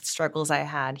 Here are the struggles I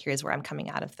had. Here's where I'm coming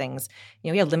out of things.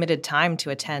 We have limited time to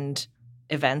attend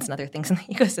events and other things in the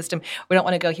ecosystem. We don't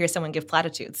want to go hear someone give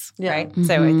platitudes, right? Mm-hmm.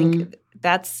 So I think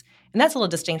that's a little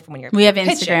distinct from when you're We have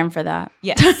pitching. Instagram for that.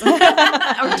 Yes.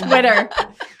 Or Twitter.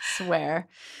 Swear.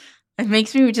 It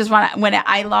makes me just want to, when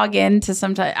I log in to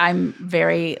sometimes, I'm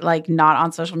very like not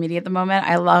on social media at the moment.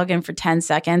 I log in for 10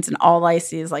 seconds and all I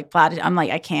see is like platitude. I'm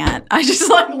like, I can't. I just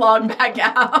like log back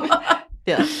out.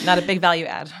 Yeah, not a big value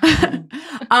add.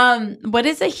 What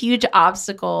is a huge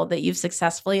obstacle that you've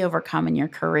successfully overcome in your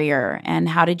career, and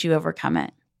how did you overcome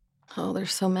it? Oh,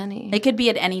 there's so many. It could be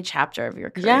at any chapter of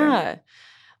your career. Yeah.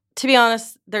 To be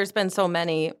honest, there's been so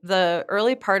many. The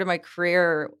early part of my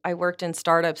career, I worked in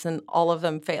startups and all of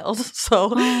them failed.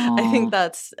 So I think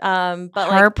that's but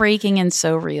heartbreaking and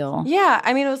so real. Yeah.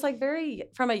 I mean, it was like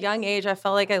from a young age, I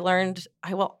felt like I learned,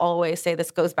 I will always say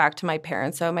this goes back to my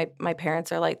parents. So my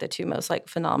parents are like the two most like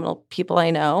phenomenal people I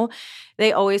know.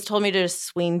 They always told me to just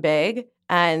swing big.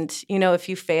 And, if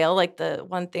you fail, like the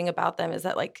one thing about them is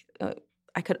that like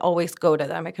I could always go to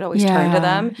them. I could always turn to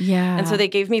them. Yeah. And so they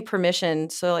gave me permission.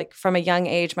 So like from a young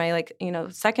age, my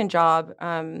second job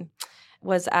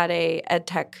was at a ed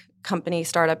tech company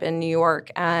startup in New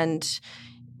York. And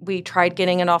we tried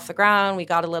getting it off the ground. We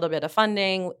got a little bit of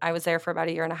funding. I was there for about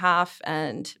a year and a half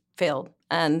and failed.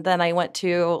 And then I went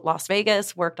to Las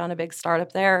Vegas, worked on a big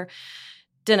startup there.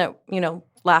 Didn't,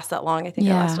 last that long. I think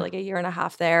I lasted like a year and a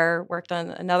half there, worked on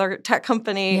another tech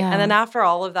company. Yeah. And then after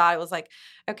all of that, I was like,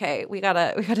 okay, we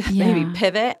gotta maybe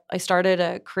pivot. I started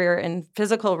a career in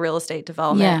physical real estate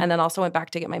development and then also went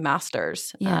back to get my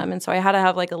master's. And so I had to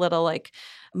have like a little like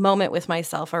moment with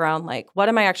myself around like, what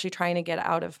am I actually trying to get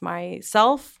out of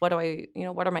myself? What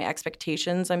are my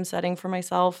expectations I'm setting for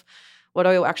myself? What do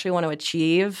I actually want to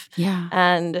achieve? Yeah.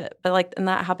 And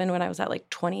that happened when I was at like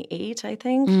 28, I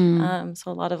think. So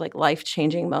a lot of like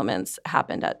life-changing moments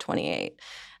happened at 28.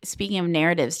 Speaking of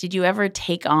narratives, did you ever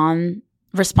take on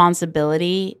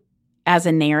responsibility as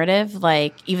a narrative?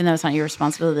 Like, even though it's not your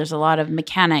responsibility, there's a lot of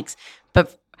mechanics.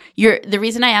 But the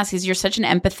reason I ask is you're such an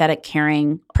empathetic,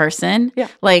 caring person. Yeah.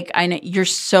 Like, I know you're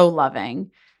so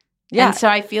loving. Yeah. And so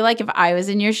I feel like if I was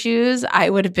in your shoes, I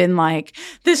would have been like,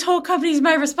 this whole company's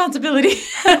my responsibility.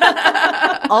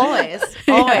 Always.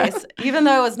 Yeah. Even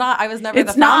though I was never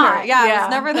the founder. Yeah, I was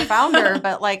never the founder,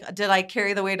 but like, did I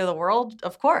carry the weight of the world?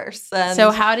 Of course. And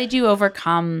so how did you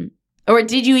overcome, or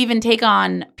did you even take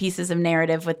on pieces of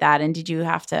narrative with that? And did you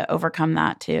have to overcome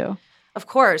that too? Of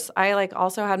course. I like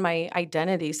also had my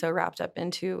identity so wrapped up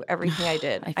into everything I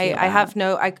did.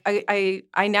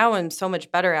 I now am so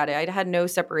much better at it. I had no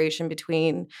separation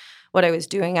between what I was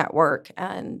doing at work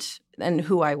and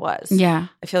who I was. Yeah.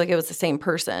 I feel like it was the same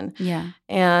person. Yeah.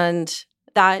 And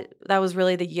that was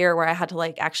really the year where I had to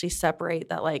like actually separate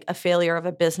that like a failure of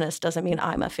a business doesn't mean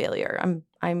I'm a failure.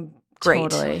 I'm great.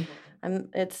 Totally.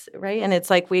 It's right. And it's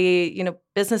like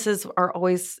businesses are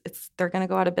always, they're going to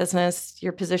go out of business.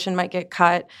 Your position might get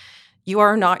cut. You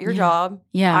are not your job.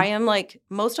 Yeah. I am like,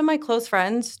 most of my close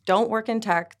friends don't work in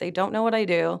tech. They don't know what I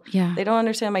do. Yeah. They don't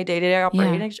understand my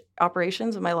day-to-day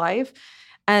operations of my life.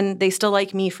 And they still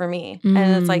like me for me. And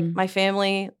it's like my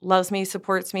family loves me,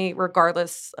 supports me,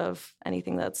 regardless of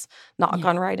anything that's not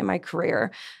gone right in my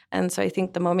career. And so I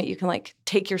think the moment you can like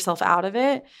take yourself out of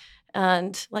it,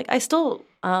 and like I still,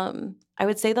 I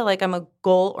would say that like I'm a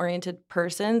goal-oriented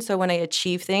person. So when I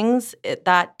achieve things,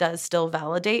 that does still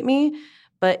validate me,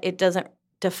 but it doesn't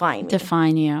define me.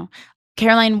 Define you.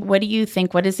 Caroline, what do you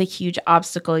think? What is a huge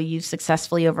obstacle you've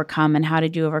successfully overcome, and how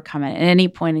did you overcome it at any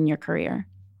point in your career?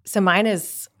 So mine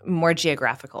is more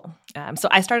geographical. So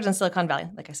I started in Silicon Valley,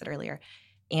 like I said earlier.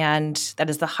 And that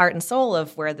is the heart and soul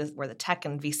of where the tech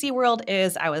and VC world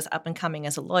is. I was up and coming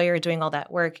as a lawyer doing all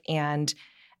that work. And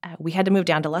we had to move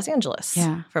down to Los Angeles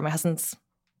for my husband's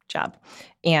job.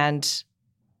 And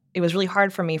it was really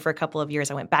hard for me for a couple of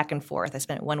years. I went back and forth. I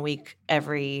spent 1 week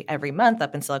every month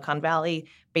up in Silicon Valley,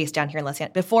 based down here in Los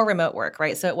Angeles, before remote work,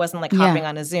 right? So it wasn't like hopping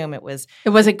on a Zoom. It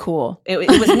wasn't cool. It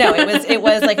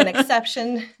was like an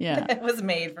exception that was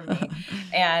made for me.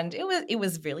 And it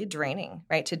was really draining,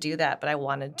 right, to do that. But I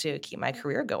wanted to keep my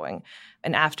career going.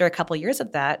 And after a couple of years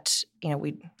of that,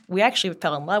 we actually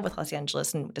fell in love with Los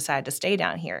Angeles and decided to stay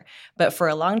down here. But for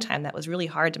a long time, that was really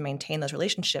hard to maintain those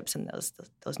relationships and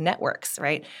those networks,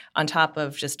 right? On top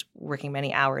of just working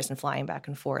many hours and flying back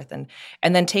and forth. And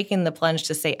then taking the plunge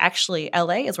to say, actually,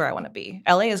 LA is where I want to be.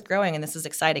 LA is growing and this is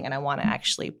exciting. And I want to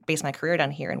actually base my career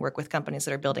down here and work with companies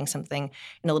that are building something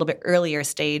in a little bit earlier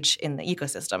stage in the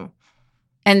ecosystem.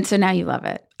 And so now you love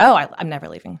it. Oh, I'm never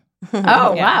leaving.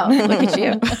 Oh, wow. Look at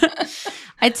you.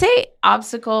 I'd say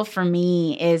obstacle for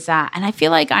me is, and I feel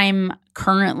like I'm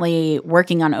currently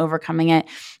working on overcoming it.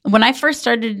 When I first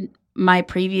started my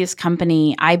previous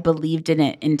company, I believed in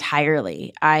it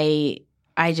entirely.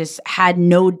 I just had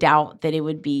no doubt that it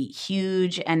would be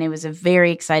huge, and it was a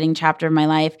very exciting chapter of my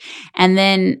life. And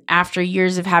then after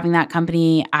years of having that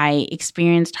company, I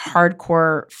experienced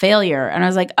hardcore failure. And I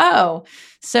was like, oh,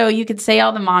 so you could say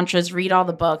all the mantras, read all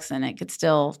the books, and it could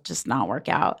still just not work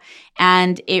out.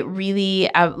 And it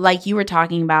really, like you were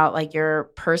talking about, like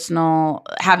your personal,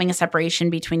 having a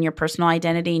separation between your personal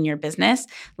identity and your business.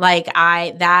 Like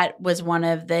that was one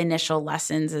of the initial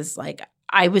lessons, is like,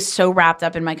 I was so wrapped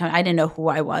up in my company. I didn't know who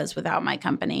I was without my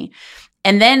company.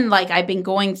 And then like I've been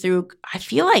going through, I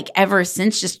feel like ever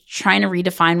since, just trying to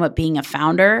redefine what being a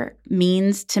founder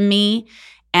means to me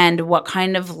and what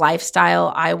kind of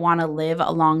lifestyle I want to live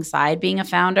alongside being a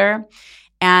founder.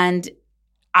 And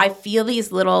I feel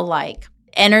these little like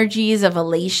energies of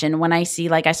elation when I see,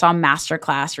 like I saw a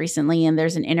masterclass recently and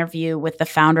there's an interview with the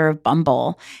founder of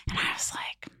Bumble. And I was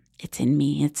like, it's in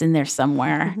me. It's in there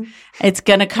somewhere. Mm-hmm. It's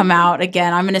going to come out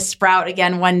again. I'm going to sprout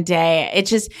again one day.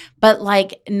 It's just, but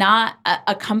like not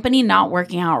a company not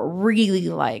working out really,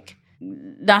 like,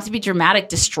 not to be dramatic,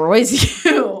 destroys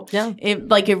you. Yeah. It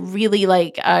really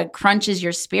like crunches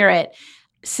your spirit.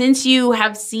 Since you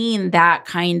have seen that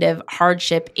kind of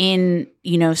hardship in,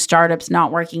 startups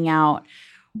not working out,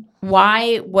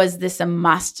 Why was this a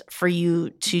must for you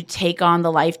to take on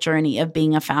the life journey of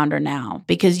being a founder now?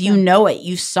 Because you know it,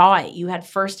 you saw it, you had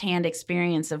firsthand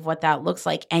experience of what that looks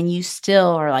like, and you still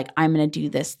are like, I'm going to do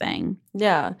this thing.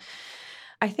 Yeah.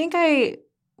 I think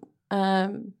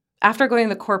after going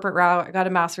the corporate route, I got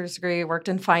a master's degree, worked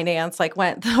in finance, like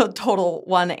went the total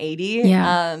 180.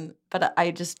 Yeah. But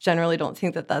I just generally don't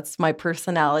think that that's my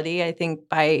personality. I think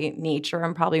by nature,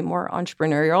 I'm probably more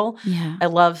entrepreneurial. Yeah. I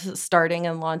love starting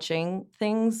and launching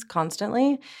things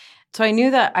constantly. So I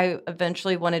knew that I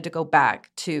eventually wanted to go back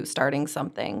to starting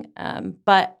something.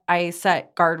 But I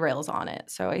set guardrails on it.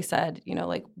 So I said,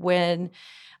 like when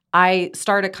I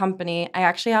start a company, I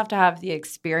actually have to have the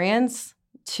experience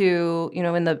to,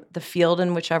 in the field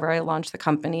in whichever I launch the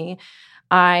company.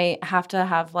 I have to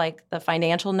have like the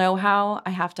financial know-how.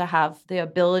 I have to have the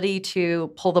ability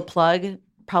to pull the plug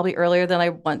probably earlier than I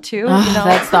want to.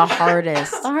 That's the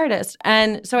hardest. The hardest.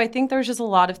 And so I think there's just a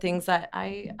lot of things that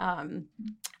I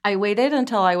waited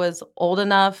until I was old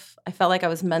enough. I felt like I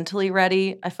was mentally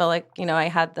ready. I felt like, I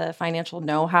had the financial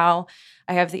know-how.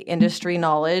 I have the industry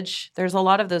knowledge. There's a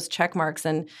lot of those check marks.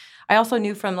 And I also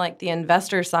knew from like the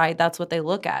investor side, that's what they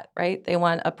look at, right? They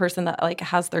want a person that like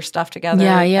has their stuff together.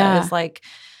 Yeah. That is like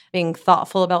being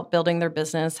thoughtful about building their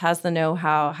business, has the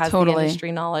know-how, has the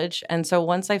industry knowledge. And so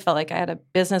once I felt like I had a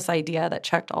business idea that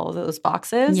checked all of those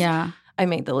boxes, I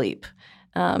made the leap.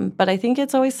 But I think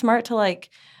it's always smart to like,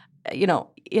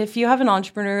 if you have an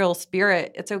entrepreneurial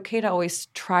spirit, it's okay to always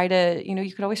try to,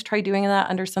 you could always try doing that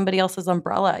under somebody else's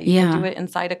umbrella. You can do it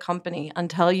inside a company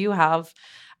until you have,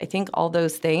 I think, all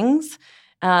those things.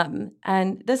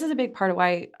 And this is a big part of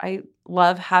why I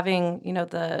love having,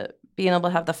 being able to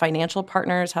have the financial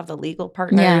partners, have the legal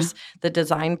partners, the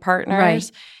design partners.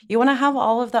 Right. You want to have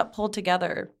all of that pulled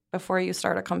together before you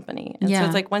start a company. And so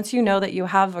it's like once you know that you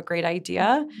have a great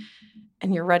idea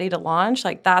and you're ready to launch,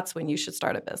 like that's when you should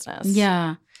start a business.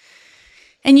 Yeah.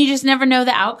 And you just never know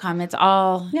the outcome. It's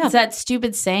all, it's that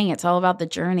stupid saying, it's all about the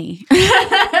journey.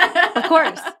 Of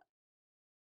course.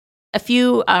 A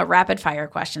few rapid fire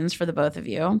questions for the both of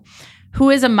you.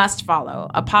 Who is a must follow?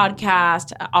 A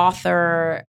podcast, an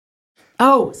author?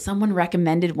 Oh, someone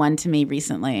recommended one to me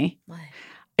recently. What?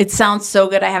 It sounds so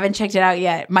good. I haven't checked it out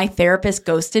yet. My therapist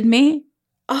ghosted me.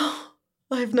 Oh,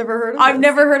 I've never heard of it. I've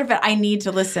never heard of it. I need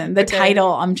to listen. The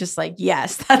title, I'm just like,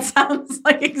 yes, that sounds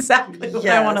like exactly what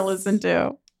I want to listen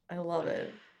to. I love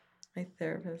it. My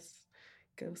therapist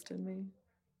ghosted me.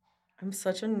 I'm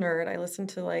such a nerd. I listen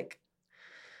to like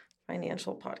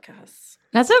financial podcasts.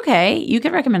 That's okay. You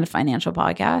could recommend a financial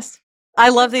podcast. I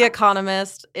love The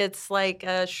Economist. It's like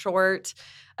a short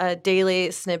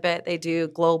daily snippet. They do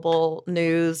global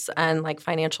news and like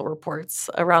financial reports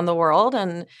around the world.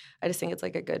 And I just think it's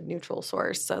like a good neutral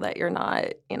source so that you're not,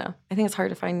 I think it's hard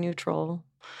to find neutral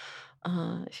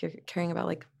if you're caring about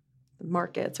like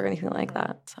markets or anything like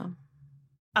that. So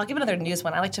I'll give another news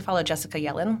one. I like to follow Jessica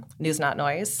Yellen, News Not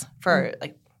Noise, for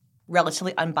like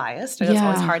relatively unbiased. And it's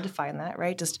always hard to find that,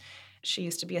 right? She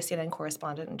used to be a CNN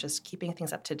correspondent and just keeping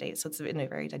things up to date. So it's in a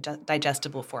very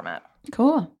digestible format.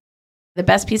 Cool. The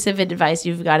best piece of advice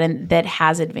you've gotten that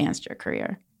has advanced your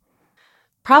career?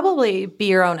 Probably be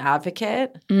your own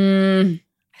advocate. I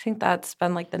think that's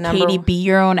been like the number. Katie, be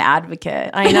your own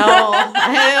advocate. I know.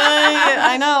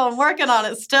 I know. I'm working on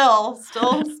it still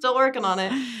working on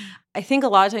it. I think a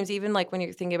lot of times, even like when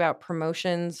you're thinking about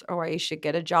promotions or why you should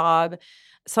get a job,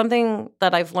 something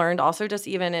that I've learned also just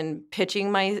even in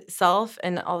pitching myself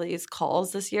and all these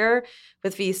calls this year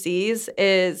with VCs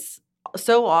is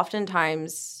so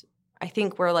oftentimes I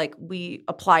think we're like we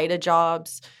apply to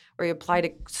jobs or you apply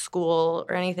to school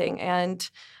or anything. And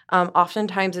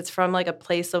oftentimes it's from like a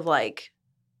place of like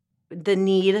the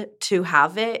need to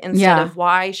have it instead of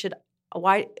why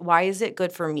is it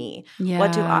good for me? Yeah.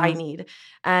 What do I need?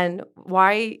 And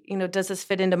why, does this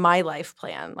fit into my life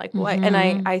plan? Like what? And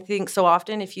I think so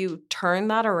often if you turn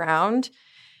that around,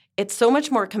 it's so much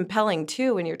more compelling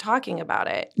too when you're talking about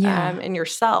it and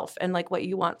yourself and like what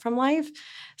you want from life.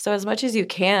 So as much as you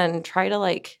can, try to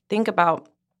like think about,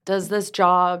 does this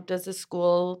job, does this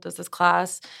school, does this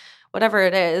class, whatever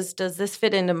it is, does this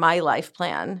fit into my life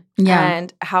plan? Yeah.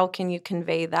 And how can you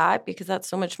convey that? Because that's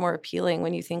so much more appealing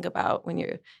when you think about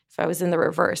if I was in the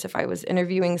reverse, if I was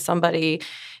interviewing somebody,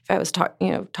 if I was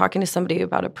talking to somebody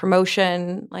about a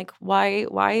promotion, like why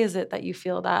is it that you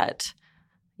feel that,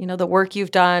 the work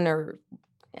you've done or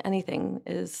anything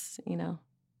is,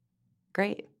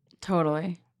 great?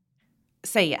 Totally.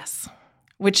 Say yes.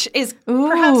 Which is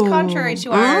perhaps contrary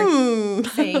to our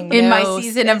saying no. In my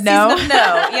season of no? Season of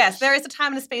no. Yes, there is a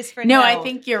time and a space for no. No, I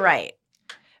think you're right.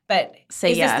 But is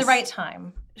this the right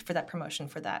time? for that promotion,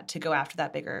 for that, to go after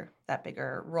that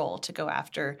bigger role, to go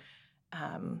after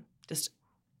just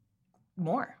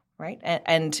more, right?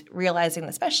 And realizing,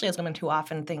 especially as women who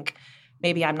often think,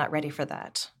 maybe I'm not ready for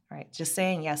that, right? Just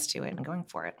saying yes to it and going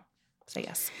for it. Say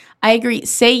yes. I agree.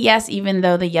 Say yes, even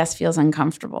though the yes feels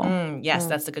uncomfortable. Yes,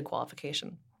 that's a good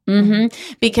qualification.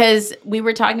 Mm-hmm. Because we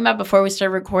were talking about before we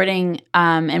started recording,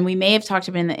 and we may have talked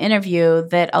about in the interview,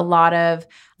 that a lot of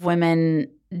women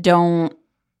don't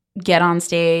get on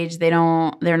stage. They're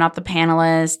not the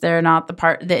panelists. They're not the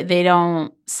part. They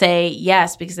don't say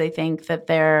yes because they think that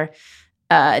they're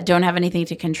don't have anything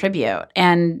to contribute.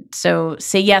 And so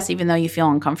say yes even though you feel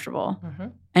uncomfortable. Mm-hmm.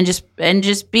 And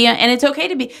just be, and it's okay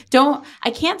to be,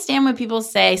 I can't stand when people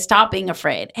say, stop being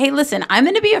afraid. Hey, listen, I'm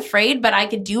going to be afraid, but I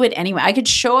could do it anyway. I could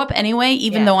show up anyway,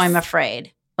 even though I'm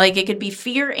afraid. Like, it could be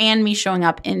fear and me showing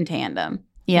up in tandem.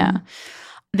 Yeah. Mm-hmm.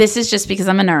 This is just because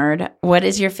I'm a nerd. What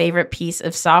is your favorite piece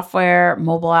of software,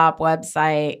 mobile app,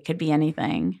 website? Could be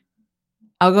anything.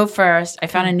 I'll go first. I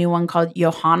found a new one called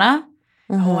Johanna.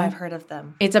 Mm-hmm. Oh, I've heard of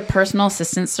them. It's a personal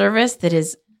assistant service that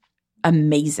is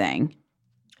amazing.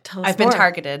 I've been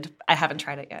targeted. I haven't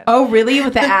tried it yet. Oh, really?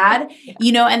 With the ad?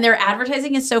 Yeah. And their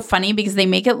advertising is so funny because they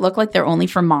make it look like they're only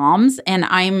for moms. And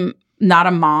I'm not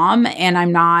a mom and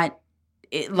I'm not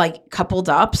like coupled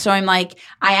up. So I'm like,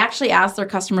 I actually asked their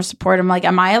customer support, I'm like,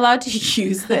 am I allowed to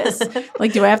use this?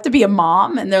 Like, do I have to be a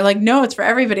mom? And they're like, no, it's for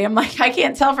everybody. I'm like, I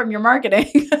can't tell from your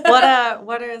marketing.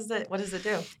 What is it? What does it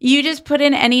do? You just put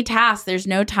in any task. There's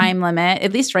no time limit.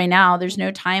 At least right now, there's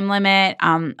no time limit.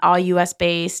 All US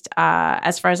based,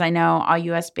 as far as I know, all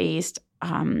US based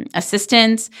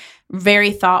assistants.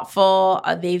 Very thoughtful.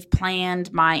 They've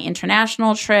planned my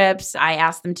international trips. I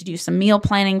asked them to do some meal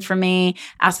planning for me,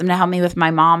 asked them to help me with my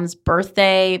mom's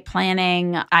birthday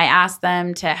planning. I asked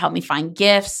them to help me find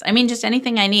gifts. I mean, just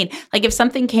anything I need. Like, if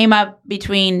something came up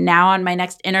between now and my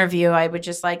next interview, I would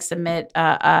just like submit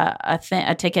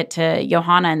a ticket to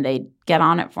Johanna and they'd get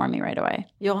on it for me right away.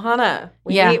 Johanna,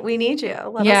 we need you.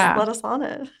 Let us on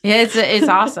it. Yeah, it's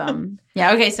awesome.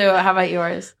 Yeah. Okay. So how about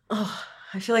yours? Oh,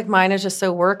 I feel like mine is just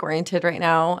so work-oriented right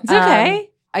now. It's okay.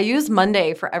 I use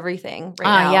Monday for everything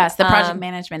right now. Yes, the project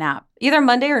management app. Either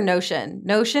Monday or Notion.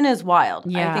 Notion is wild.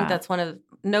 Yeah. I think that's one of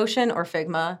Notion or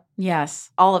Figma.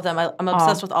 Yes. All of them. I'm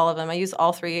obsessed with all of them. I use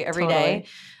all three every day.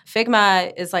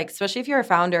 Figma is like, especially if you're a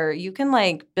founder, you can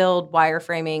like build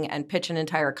wireframing and pitch an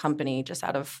entire company just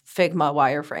out of Figma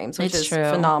wireframes, which is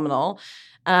phenomenal.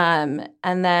 And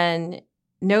then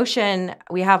Notion,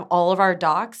 we have all of our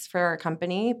docs for our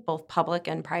company, both public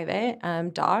and private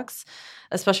docs,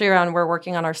 especially around we're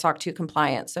working on our SOC 2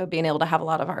 compliance. So being able to have a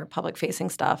lot of our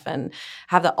public-facing stuff and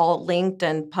have that all linked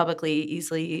and publicly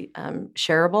easily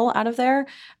shareable out of there.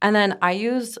 And then I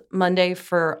use Monday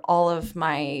for all of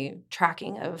my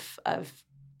tracking of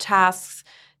tasks,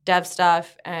 dev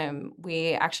stuff.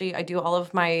 I do all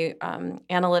of my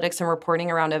analytics and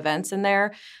reporting around events in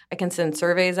there. I can send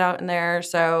surveys out in there.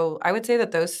 So I would say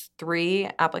that those three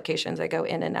applications I go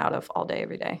in and out of all day,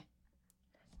 every day.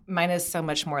 Mine is so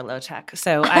much more low tech.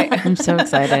 So I'm so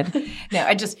excited. No,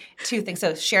 I just two things.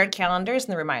 So shared calendars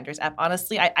and the reminders app.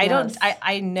 Honestly,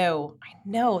 I know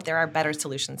there are better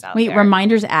solutions out there. Wait,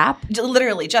 reminders app?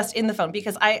 Literally just in the phone,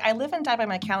 because I live and die by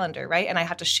my calendar, right? And I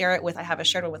have to share it I have a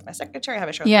shared one with my secretary. I have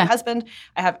a shared one with my husband.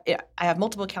 I have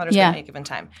multiple calendars at any given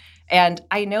time. And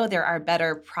I know there are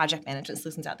better project management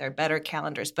solutions out there, better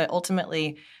calendars, but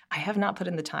ultimately I have not put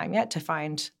in the time yet to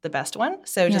find the best one.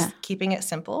 So just keeping it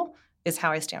simple is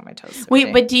how I stay on my toes.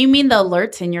 Wait, but do you mean the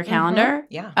alerts in your calendar? Mm-hmm.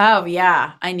 Yeah. Oh,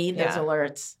 yeah. I need those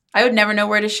alerts. I would never know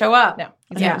where to show up. No,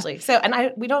 exactly. So,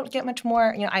 and we don't get much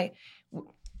more,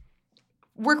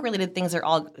 work-related things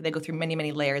they go through many,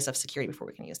 many layers of security before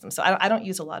we can use them. So I don't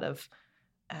use a lot of,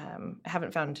 I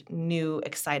haven't found new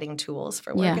exciting tools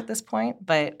for work at this point,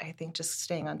 but I think just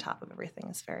staying on top of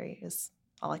everything is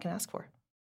all I can ask for.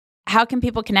 How can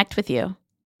people connect with you?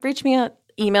 Reach me at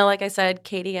email, like I said,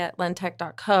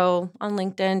 katie@lentech.co. On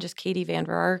LinkedIn, just Katie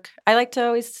Vander. I like to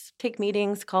always take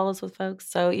meetings, calls with folks.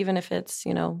 So even if it's,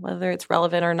 whether it's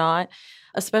relevant or not,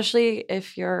 especially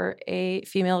if you're a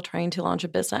female trying to launch a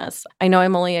business. I know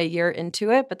I'm only a year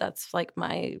into it, but that's like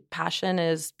my passion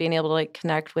is being able to like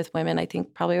connect with women. I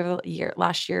think probably over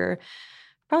last year,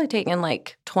 probably taken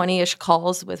like 20-ish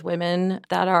calls with women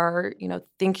that are,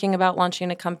 thinking about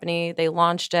launching a company. They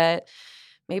launched it.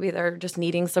 Maybe they're just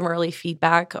needing some early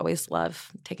feedback. Always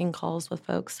love taking calls with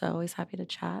folks, so always happy to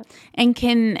chat. And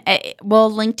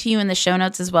we'll link to you in the show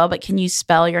notes as well, but can you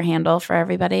spell your handle for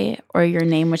everybody or your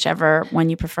name, whichever one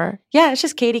you prefer? Yeah, it's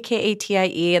just Katie,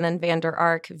 Katie, and then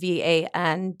Vander, Vander,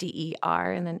 and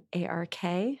then ARK.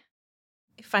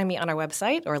 Find me on our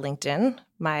website or LinkedIn.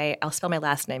 I'll spell my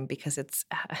last name because it's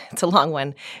a long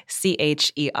one,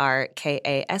 Cherkassky.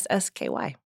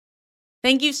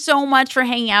 Thank you so much for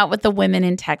hanging out with the Women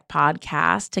in Tech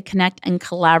podcast. To connect and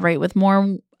collaborate with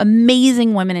more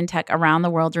amazing women in tech around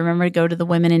the world, remember to go to the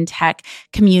Women in Tech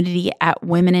community at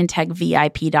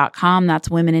womenintechvip.com. That's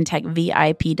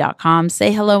womenintechvip.com.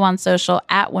 Say hello on social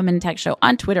at Women in Tech Show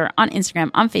on Twitter, on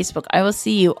Instagram, on Facebook. I will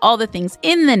see you, all the things,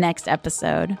 in the next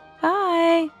episode.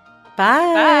 Bye.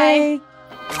 Bye.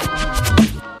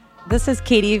 This is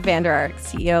Katie Vander,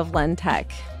 CEO of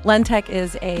LendTech. LendTech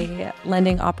is a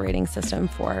lending operating system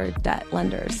for debt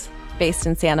lenders based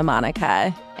in Santa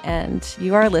Monica, and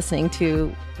you are listening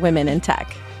to Women in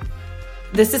Tech.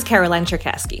 This is Caroline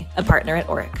Cherkassky, a partner at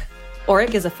Oric.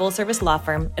 Oric is a full-service law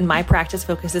firm, and my practice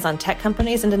focuses on tech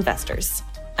companies and investors.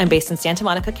 I'm based in Santa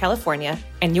Monica, California,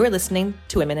 and you are listening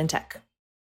to Women in Tech.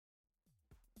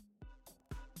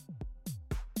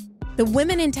 The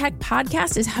Women in Tech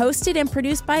podcast is hosted and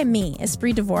produced by me,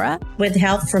 Esprit Devora, with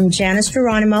help from Janice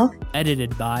Geronimo.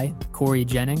 Edited by Corey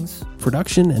Jennings.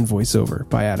 Production and voiceover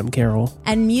by Adam Carroll.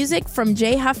 And music from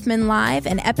Jay Huffman Live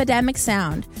and Epidemic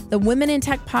Sound. The Women in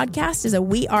Tech podcast is a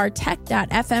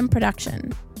wearetech.fm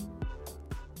production.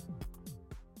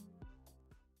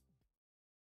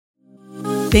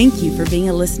 Thank you for being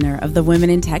a listener of the Women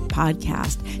in Tech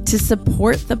podcast. To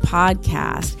support the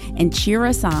podcast and cheer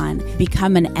us on,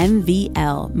 become an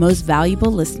MVL, Most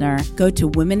Valuable Listener, go to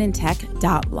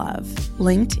womenintech.love,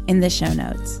 linked in the show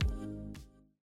notes.